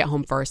when I would get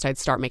home first, I'd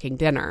start making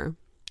dinner.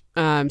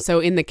 So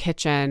in the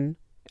kitchen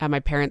at my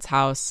parents'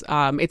 house,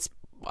 it's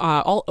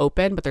all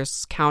open, but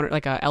there's counter,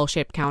 like a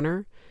L-shaped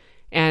counter,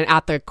 and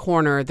at the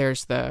corner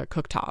there's the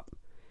cooktop.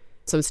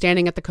 So I'm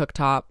standing at the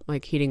cooktop,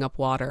 like heating up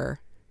water,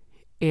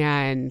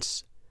 and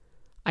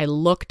I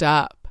looked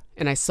up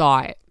and I saw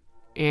it,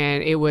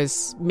 and it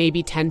was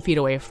maybe 10 feet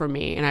away from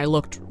me, and I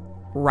looked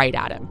right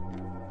at him.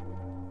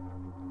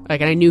 Like,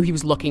 and I knew he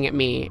was looking at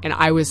me, and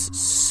I was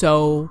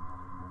so,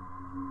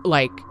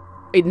 like,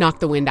 it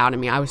knocked the wind out of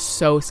me. I was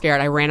so scared.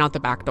 I ran out the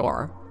back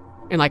door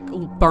and like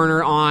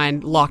burner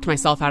on, locked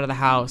myself out of the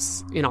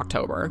house in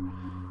October.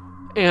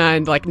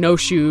 and like no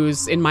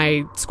shoes, in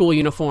my school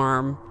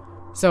uniform.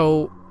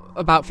 So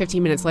about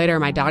 15 minutes later,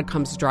 my dad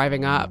comes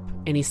driving up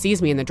and he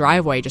sees me in the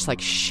driveway just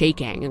like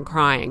shaking and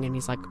crying. And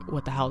he's like,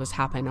 what the hell just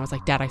happened? I was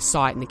like, Dad, I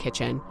saw it in the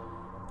kitchen.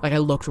 Like I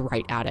looked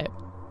right at it.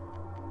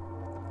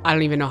 I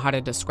don't even know how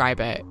to describe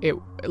it. It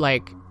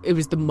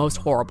was the most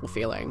horrible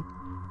feeling.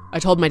 I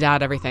told my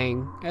dad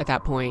everything at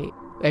that point,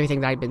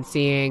 everything that I'd been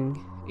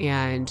seeing.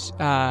 And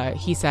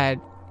he said,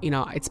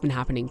 it's been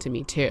happening to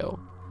me too.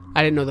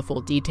 I didn't know the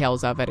full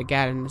details of it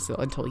again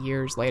until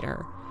years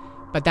later.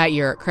 But that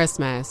year at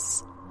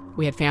Christmas,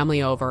 we had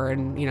family over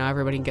and,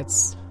 everybody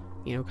gets,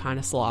 kind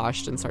of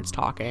sloshed and starts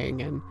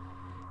talking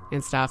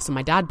and stuff. So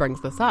my dad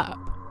brings this up.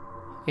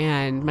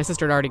 And my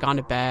sister had already gone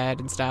to bed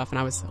and stuff, and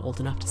I was old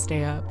enough to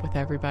stay up with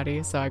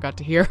everybody, so I got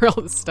to hear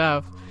all this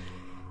stuff.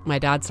 My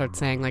dad starts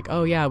saying, like,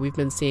 oh yeah, we've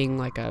been seeing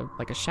like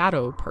a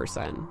shadow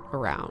person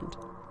around.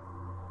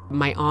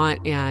 My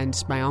aunt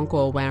and my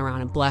uncle went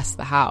around and blessed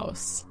the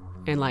house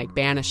and like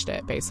banished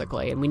it,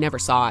 basically, and we never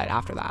saw it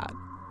after that.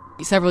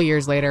 Several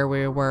years later,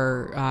 we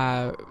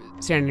were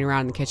standing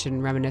around in the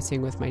kitchen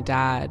reminiscing with my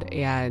dad,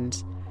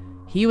 and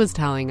he was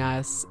telling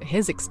us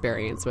his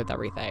experience with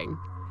everything.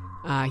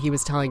 He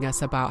was telling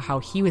us about how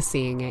he was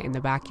seeing it in the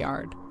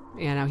backyard.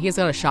 And he's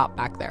got a shop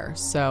back there,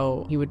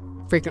 so he would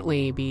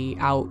frequently be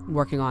out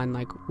working on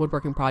like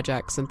woodworking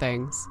projects and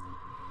things.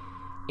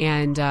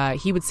 And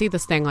he would see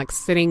this thing like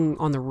sitting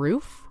on the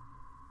roof,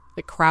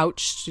 like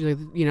crouched,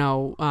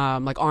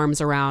 like arms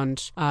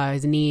around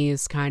his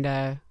knees, kind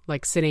of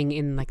like sitting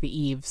in like the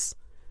eaves.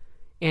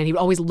 And he would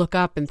always look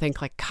up and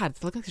think like, God,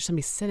 it looks like there's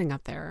somebody sitting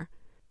up there.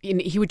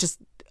 And he would just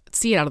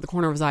see it out of the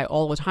corner of his eye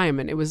all the time,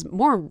 and it was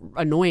more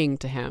annoying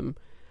to him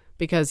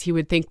because he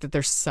would think that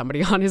there's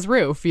somebody on his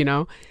roof,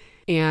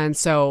 and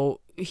so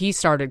he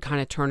started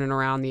kind of turning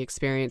around the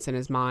experience in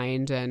his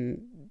mind,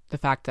 and the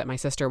fact that my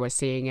sister was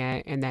seeing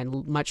it, and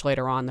then much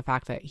later on the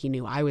fact that he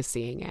knew I was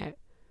seeing it.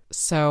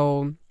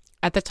 So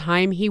at the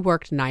time he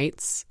worked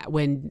nights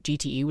when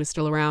GTE was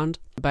still around,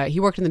 but he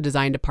worked in the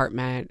design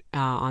department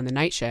on the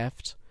night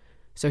shift,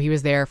 so he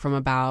was there from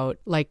about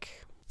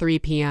like 3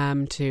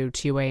 p.m. to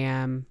 2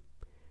 a.m.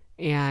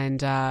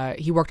 And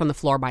he worked on the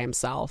floor by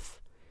himself.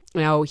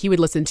 Now, he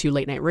would listen to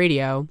late night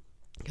radio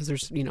because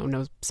there's,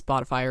 no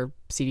Spotify or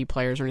CD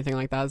players or anything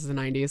like that. This is the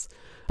 90s.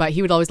 But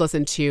he would always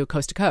listen to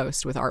Coast to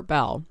Coast with Art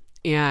Bell.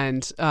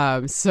 And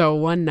so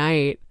one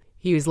night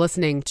he was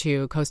listening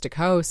to Coast to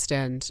Coast,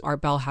 and Art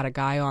Bell had a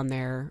guy on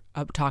there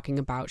talking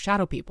about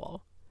shadow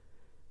people.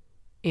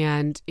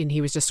 And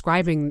he was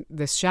describing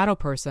this shadow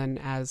person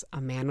as a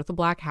man with a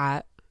black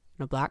hat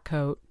and a black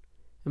coat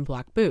and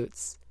black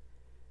boots.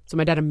 So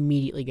my dad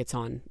immediately gets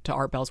on to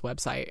Art Bell's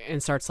website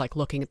and starts like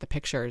looking at the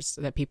pictures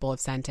that people have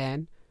sent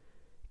in.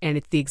 And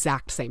it's the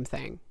exact same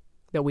thing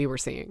that we were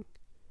seeing.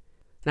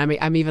 And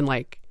I'm even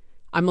like,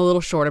 I'm a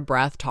little short of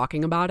breath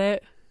talking about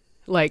it.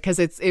 Like, cause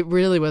it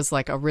really was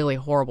like a really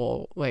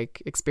horrible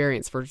like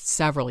experience for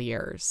several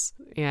years.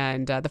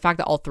 And the fact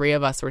that all three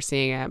of us were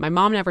seeing it, my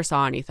mom never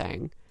saw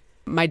anything.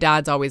 My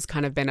dad's always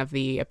kind of been of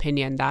the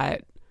opinion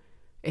that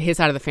his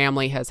side of the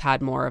family has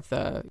had more of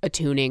the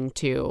attuning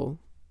to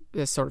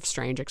this sort of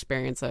strange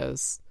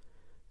experiences.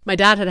 My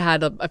dad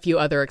had a few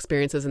other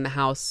experiences in the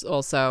house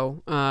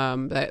also,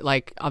 that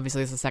like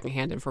obviously this is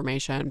secondhand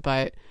information,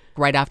 but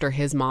right after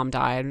his mom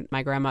died,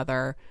 my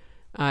grandmother,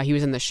 he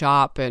was in the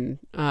shop, and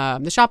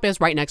the shop is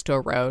right next to a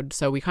road,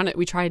 so we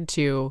tried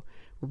to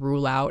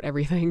rule out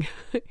everything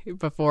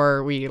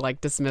before we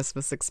like dismiss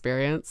this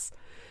experience.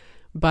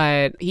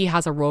 But he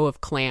has a row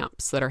of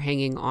clamps that are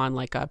hanging on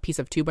like a piece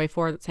of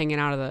 2x4 that's hanging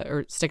out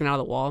of sticking out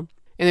of the wall,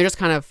 and they're just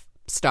kind of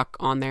stuck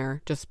on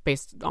there just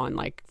based on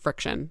like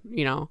friction,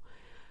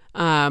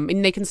 and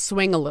they can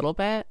swing a little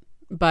bit,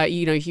 but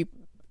if you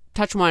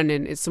touch one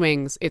and it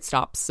swings, it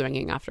stops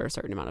swinging after a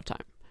certain amount of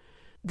time.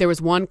 There was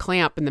one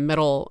clamp in the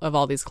middle of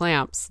all these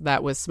clamps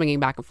that was swinging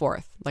back and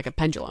forth like a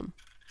pendulum,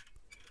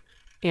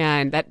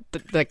 and that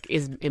like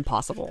is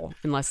impossible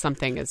unless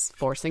something is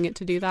forcing it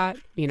to do that.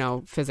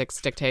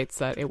 Physics dictates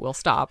that it will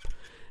stop.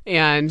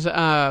 And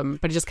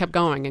but it just kept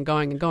going and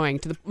going and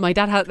going. My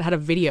dad had a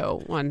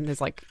video on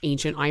his like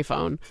ancient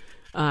iPhone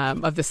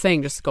of this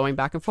thing just going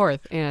back and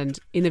forth. And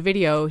in the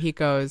video, he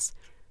goes,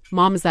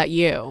 "Mom, is that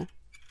you?"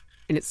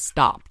 And it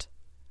stopped.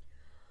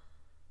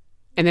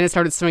 And then it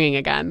started swinging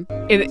again.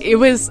 It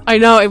was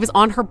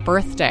on her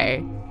birthday,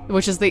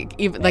 which is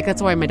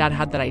that's why my dad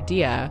had that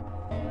idea,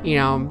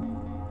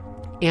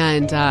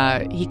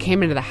 And he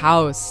came into the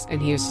house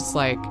and he was just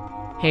like,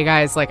 "Hey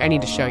guys, like I need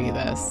to show you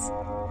this."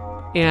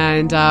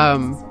 And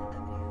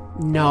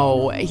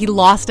no, he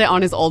lost it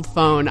on his old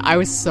phone. I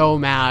was so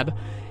mad,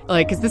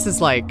 like, because this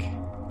is like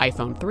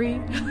iPhone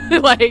 3,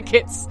 like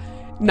it's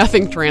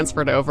nothing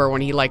transferred over when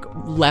he like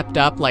leapt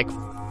up like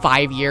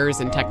 5 years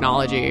in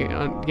technology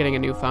on getting a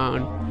new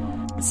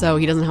phone. So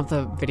he doesn't have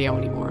the video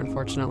anymore,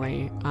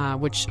 unfortunately,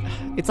 which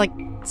it's like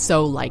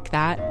so like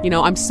that.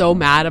 I'm so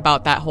mad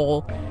about that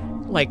whole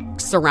like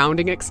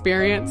surrounding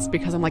experience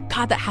because I'm like,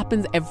 God, that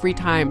happens every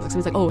time. Like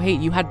someone's like, "Oh, hey,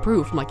 you had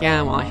proof." I'm like,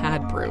 "Yeah, well, I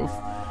had proof."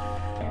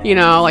 Like you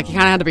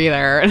kind of had to be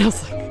there. And I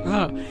was like,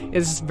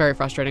 It's just very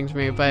frustrating to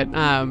me. But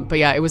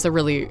yeah, it was a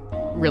really,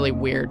 really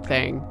weird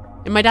thing.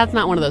 And my dad's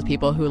not one of those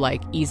people who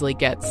like easily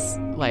gets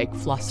like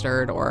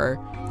flustered or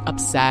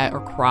upset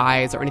or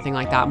cries or anything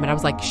like that. But I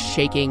was like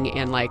shaking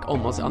and like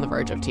almost on the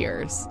verge of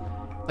tears.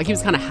 Like he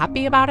was kind of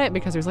happy about it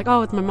because he was like,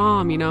 oh, it's my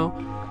mom, you know.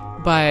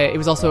 But it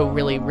was also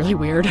really, really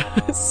weird.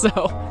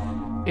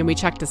 And we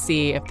checked to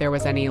see if there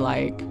was any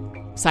like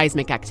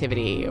seismic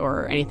activity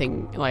or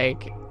anything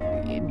like,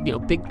 you know,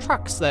 big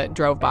trucks that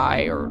drove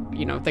by or,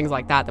 you know, things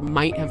like that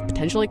might have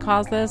potentially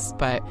caused this,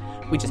 but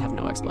we just have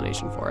no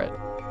explanation for it.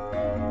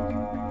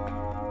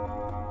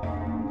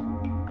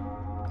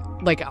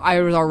 Like I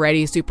was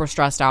already super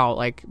stressed out,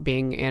 like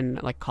being in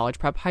like college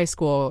prep high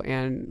school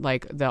and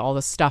like all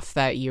the stuff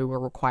that you were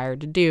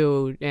required to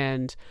do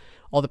and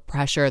all the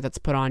pressure that's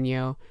put on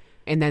you.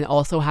 And then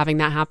also having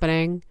that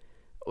happening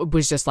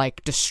was just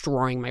like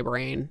destroying my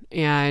brain.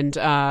 And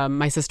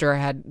my sister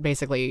had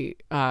basically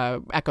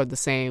echoed the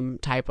same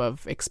type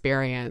of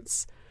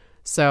experience.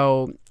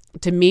 So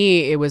to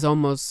me, it was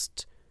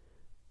almost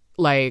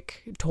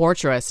like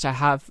torturous to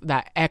have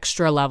that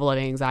extra level of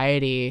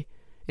anxiety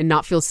and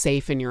not feel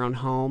safe in your own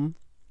home.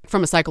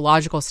 From a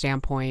psychological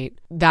standpoint,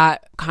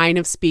 that kind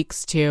of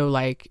speaks to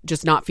like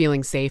just not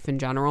feeling safe in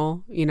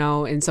general, you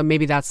know? And so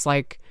maybe that's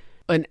like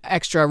an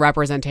extra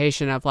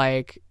representation of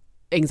like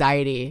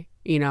anxiety,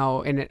 you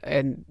know,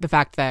 and the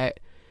fact that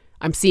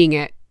I'm seeing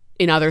it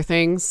in other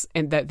things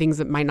and that things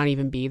that might not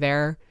even be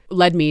there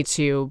led me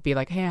to be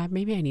like, hey,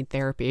 maybe I need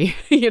therapy,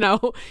 you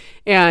know,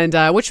 and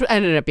which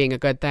ended up being a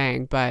good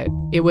thing. But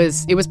it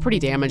was pretty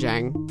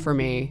damaging for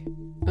me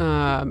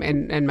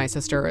and my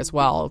sister as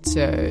well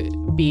to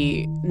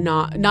be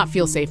not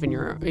feel safe in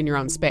your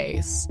own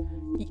space.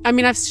 I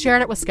mean, I've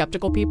shared it with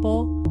skeptical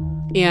people.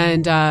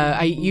 And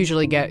I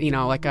usually get, you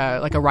know, like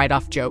a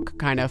write-off joke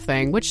kind of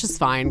thing, which is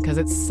fine because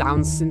it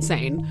sounds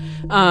insane.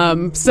 But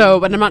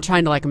I'm not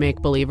trying to like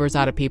make believers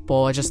out of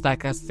people. It's just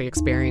like that's the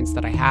experience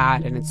that I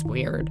had, and it's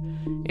weird.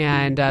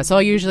 And so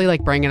I'll usually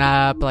like bring it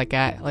up like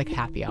at like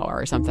happy hour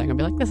or something. I'll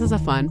be like, this is a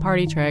fun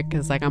party trick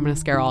because like I'm gonna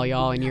scare all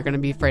y'all and you're gonna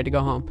be afraid to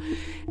go home.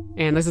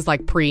 And this is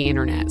like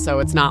pre-internet, so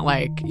it's not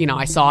like, you know,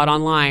 I saw it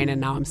online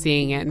and now I'm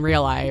seeing it in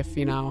real life,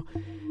 you know.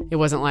 It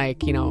wasn't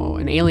like, you know,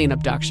 an alien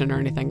abduction or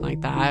anything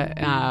like that.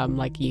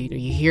 Like you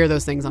hear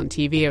those things on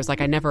TV. It was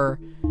like I never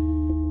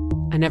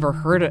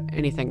heard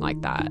anything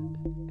like that,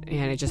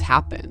 and it just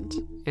happened.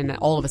 And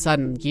all of a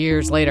sudden,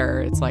 years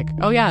later, it's like,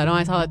 oh yeah, no,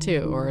 I saw that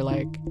too. Or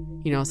like,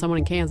 you know, someone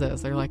in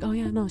Kansas, they're like, oh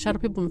yeah, no, shadow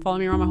people have been following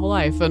me around my whole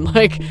life, and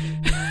like,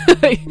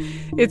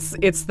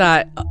 it's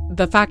that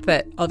the fact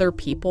that other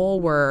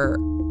people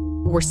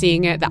were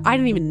seeing it that I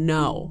didn't even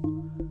know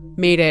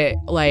made it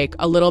like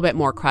a little bit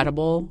more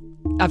credible.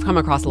 I've come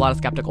across a lot of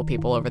skeptical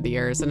people over the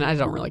years, and I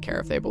don't really care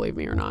if they believe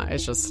me or not.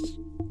 It's just,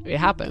 it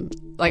happened.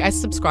 Like I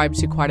subscribe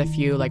to quite a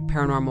few like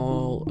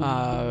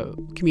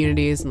paranormal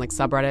communities and like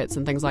subreddits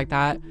and things like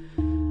that.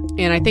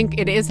 And I think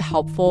it is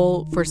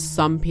helpful for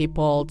some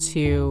people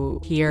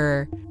to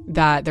hear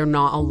that they're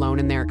not alone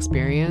in their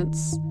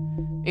experience.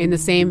 In the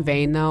same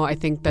vein, though, I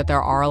think that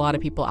there are a lot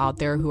of people out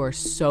there who are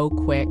so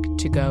quick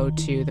to go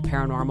to the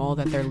paranormal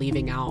that they're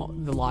leaving out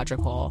the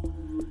logical.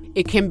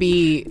 It can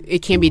be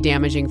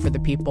damaging for the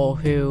people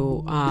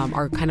who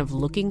are kind of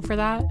looking for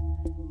that.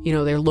 You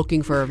know, they're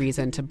looking for a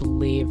reason to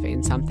believe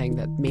in something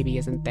that maybe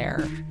isn't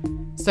there.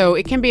 So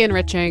it can be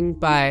enriching,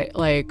 but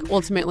like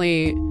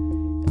ultimately,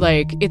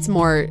 like it's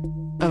more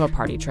of a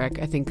party trick,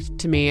 I think,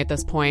 to me at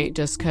this point,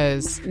 just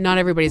because not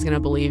everybody's going to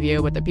believe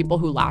you, but the people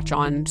who latch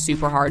on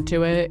super hard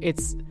to it,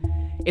 it's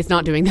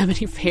not doing them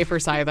any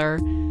favors either.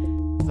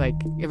 Like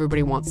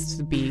everybody wants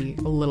to be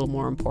a little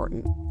more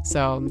important.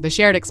 So the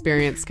shared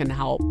experience can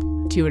help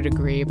to a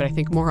degree, but I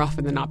think more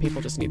often than not,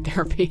 people just need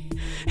therapy,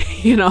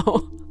 you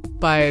know?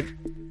 But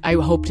I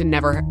hope to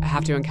never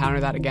have to encounter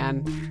that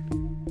again.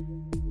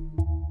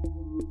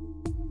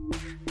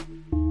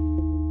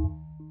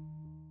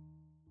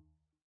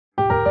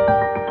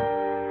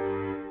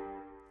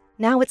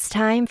 Now it's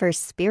time for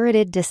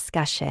Spirited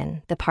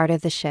Discussion, the part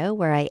of the show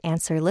where I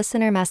answer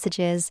listener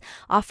messages,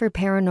 offer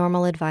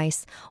paranormal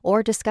advice,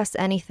 or discuss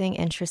anything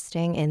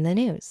interesting in the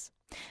news.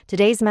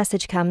 Today's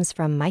message comes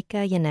from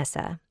Micah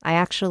Yanessa. I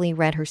actually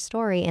read her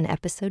story in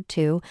episode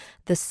 2,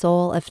 The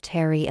Soul of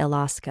Terry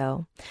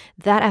Elasco.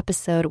 That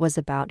episode was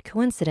about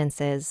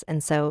coincidences,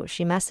 and so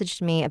she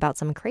messaged me about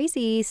some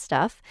crazy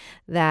stuff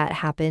that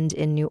happened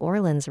in New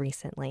Orleans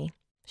recently.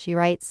 She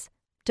writes,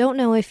 "Don't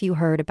know if you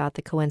heard about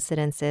the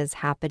coincidences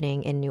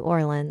happening in New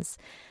Orleans.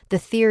 The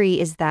theory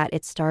is that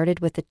it started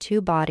with the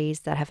 2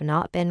 bodies that have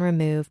not been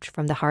removed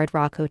from the Hard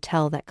Rock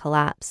Hotel that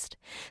collapsed.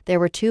 There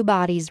were 2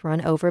 bodies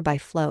run over by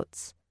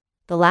floats.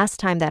 The last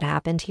time that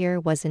happened here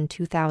was in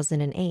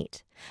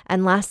 2008,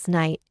 and last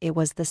night it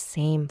was the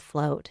same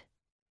float.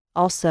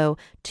 Also,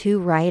 2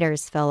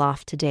 riders fell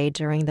off today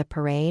during the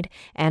parade,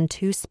 and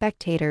 2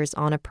 spectators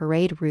on a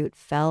parade route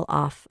fell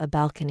off a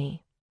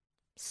balcony.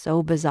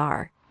 So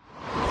bizarre."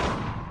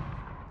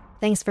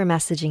 Thanks for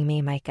messaging me,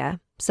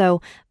 Micah.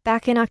 So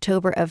Back in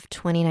October of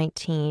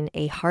 2019,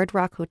 a Hard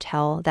Rock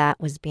hotel that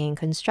was being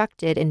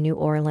constructed in New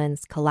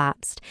Orleans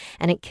collapsed,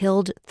 and it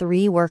killed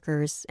 3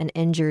 workers and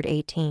injured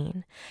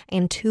 18.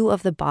 And 2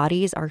 of the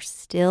bodies are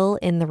still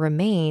in the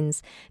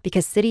remains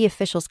because city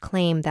officials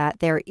claim that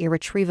they're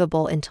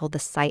irretrievable until the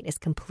site is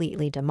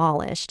completely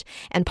demolished.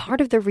 And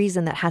part of the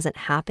reason that hasn't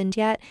happened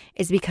yet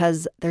is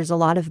because there's a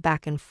lot of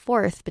back and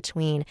forth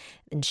between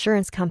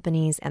insurance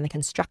companies and the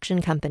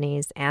construction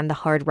companies and the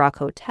Hard Rock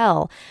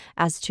Hotel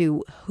as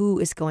to who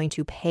is going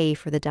to pay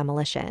for the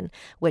demolition,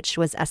 which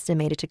was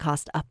estimated to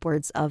cost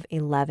upwards of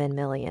 $11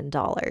 million.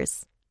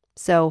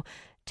 So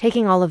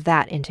taking all of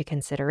that into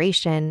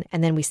consideration,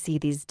 and then we see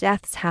these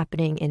deaths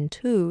happening in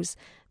twos,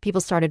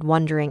 people started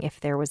wondering if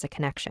there was a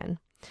connection.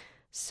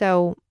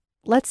 So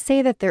let's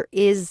say that there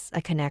is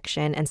a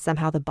connection and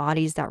somehow the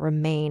bodies that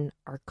remain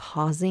are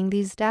causing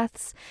these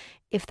deaths.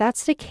 If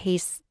that's the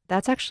case,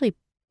 that's actually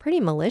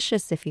pretty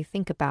malicious if you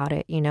think about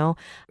it. You know,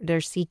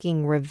 they're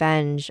seeking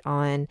revenge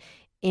on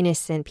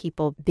innocent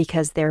people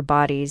because their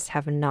bodies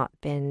have not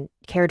been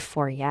cared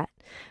for yet.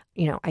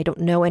 You know, I don't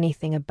know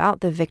anything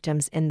about the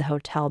victims in the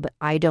hotel, but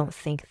I don't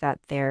think that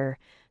their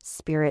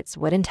spirits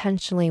would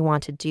intentionally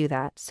want to do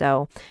that.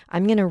 So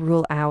I'm going to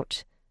rule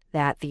out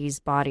that these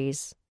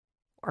bodies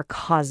are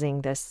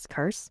causing this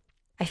curse.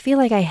 I feel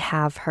like I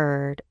have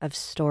heard of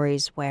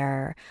stories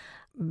where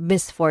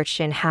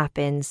misfortune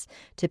happens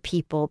to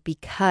people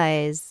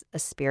because a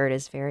spirit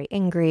is very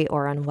angry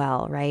or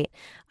unwell, right?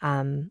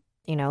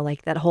 You know,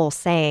 like that whole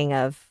saying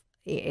of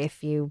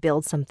if you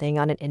build something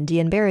on an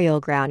Indian burial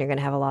ground, you're going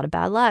to have a lot of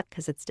bad luck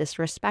because it's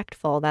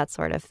disrespectful, that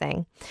sort of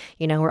thing.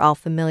 You know, we're all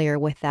familiar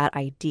with that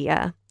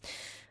idea.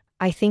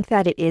 I think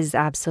that it is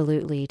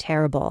absolutely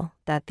terrible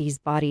that these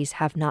bodies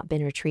have not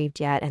been retrieved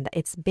yet, and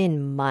it's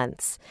been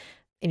months.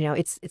 You know,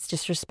 it's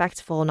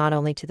disrespectful not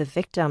only to the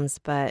victims,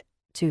 but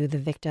to the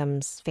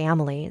victims'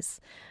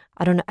 families.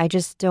 I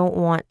just don't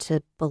want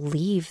to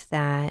believe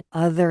that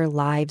other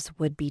lives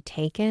would be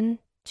taken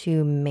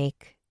to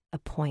make a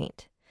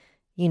point.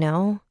 You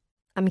know,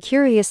 I'm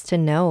curious to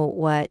know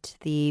what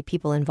the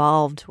people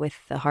involved with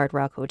the Hard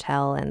Rock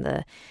Hotel and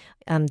the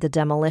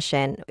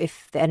demolition,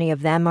 if any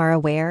of them are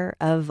aware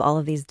of all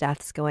of these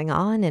deaths going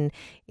on, and,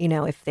 you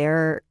know, if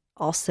they're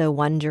also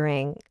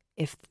wondering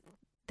if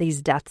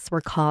these deaths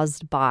were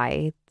caused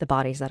by the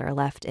bodies that are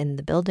left in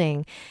the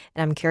building.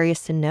 And I'm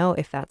curious to know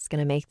if that's going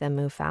to make them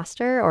move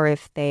faster or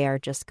if they are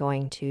just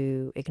going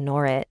to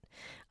ignore it.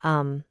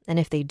 And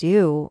if they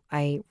do,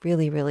 I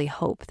really, really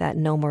hope that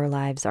no more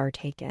lives are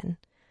taken.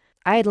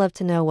 I'd love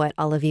to know what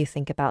all of you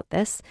think about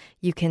this.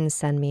 You can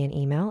send me an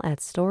email at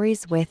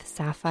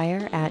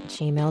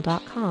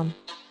storieswithsapphire@gmail.com.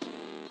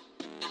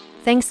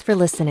 Thanks for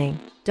listening.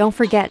 Don't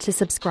forget to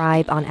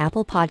subscribe on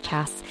Apple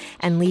Podcasts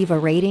and leave a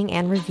rating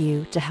and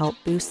review to help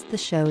boost the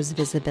show's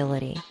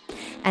visibility.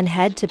 And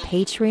head to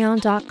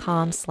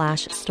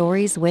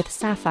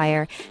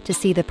patreon.com/storieswithsapphire to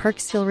see the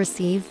perks you'll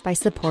receive by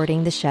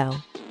supporting the show.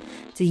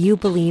 Do you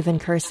believe in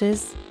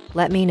curses?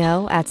 Let me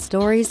know at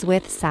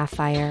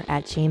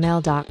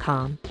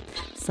storieswithsapphire@gmail.com.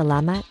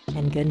 Salamat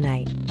and good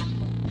night.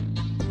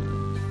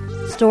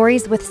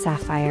 Stories with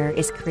Sapphire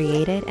is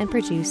created and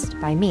produced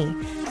by me,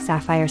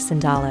 Sapphire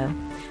Sindalo.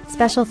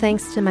 Special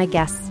thanks to my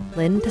guests,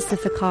 Lynn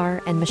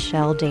Pacificar and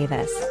Michelle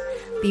Davis.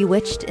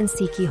 Bewitched in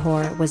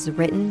Sikihor was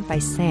written by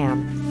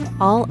Sam.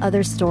 All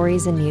other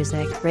stories and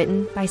music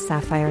written by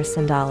Sapphire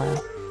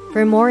Sindalo.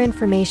 For more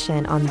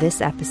information on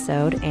this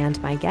episode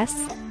and my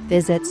guests,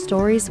 visit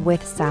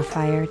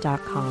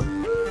storieswithsapphire.com.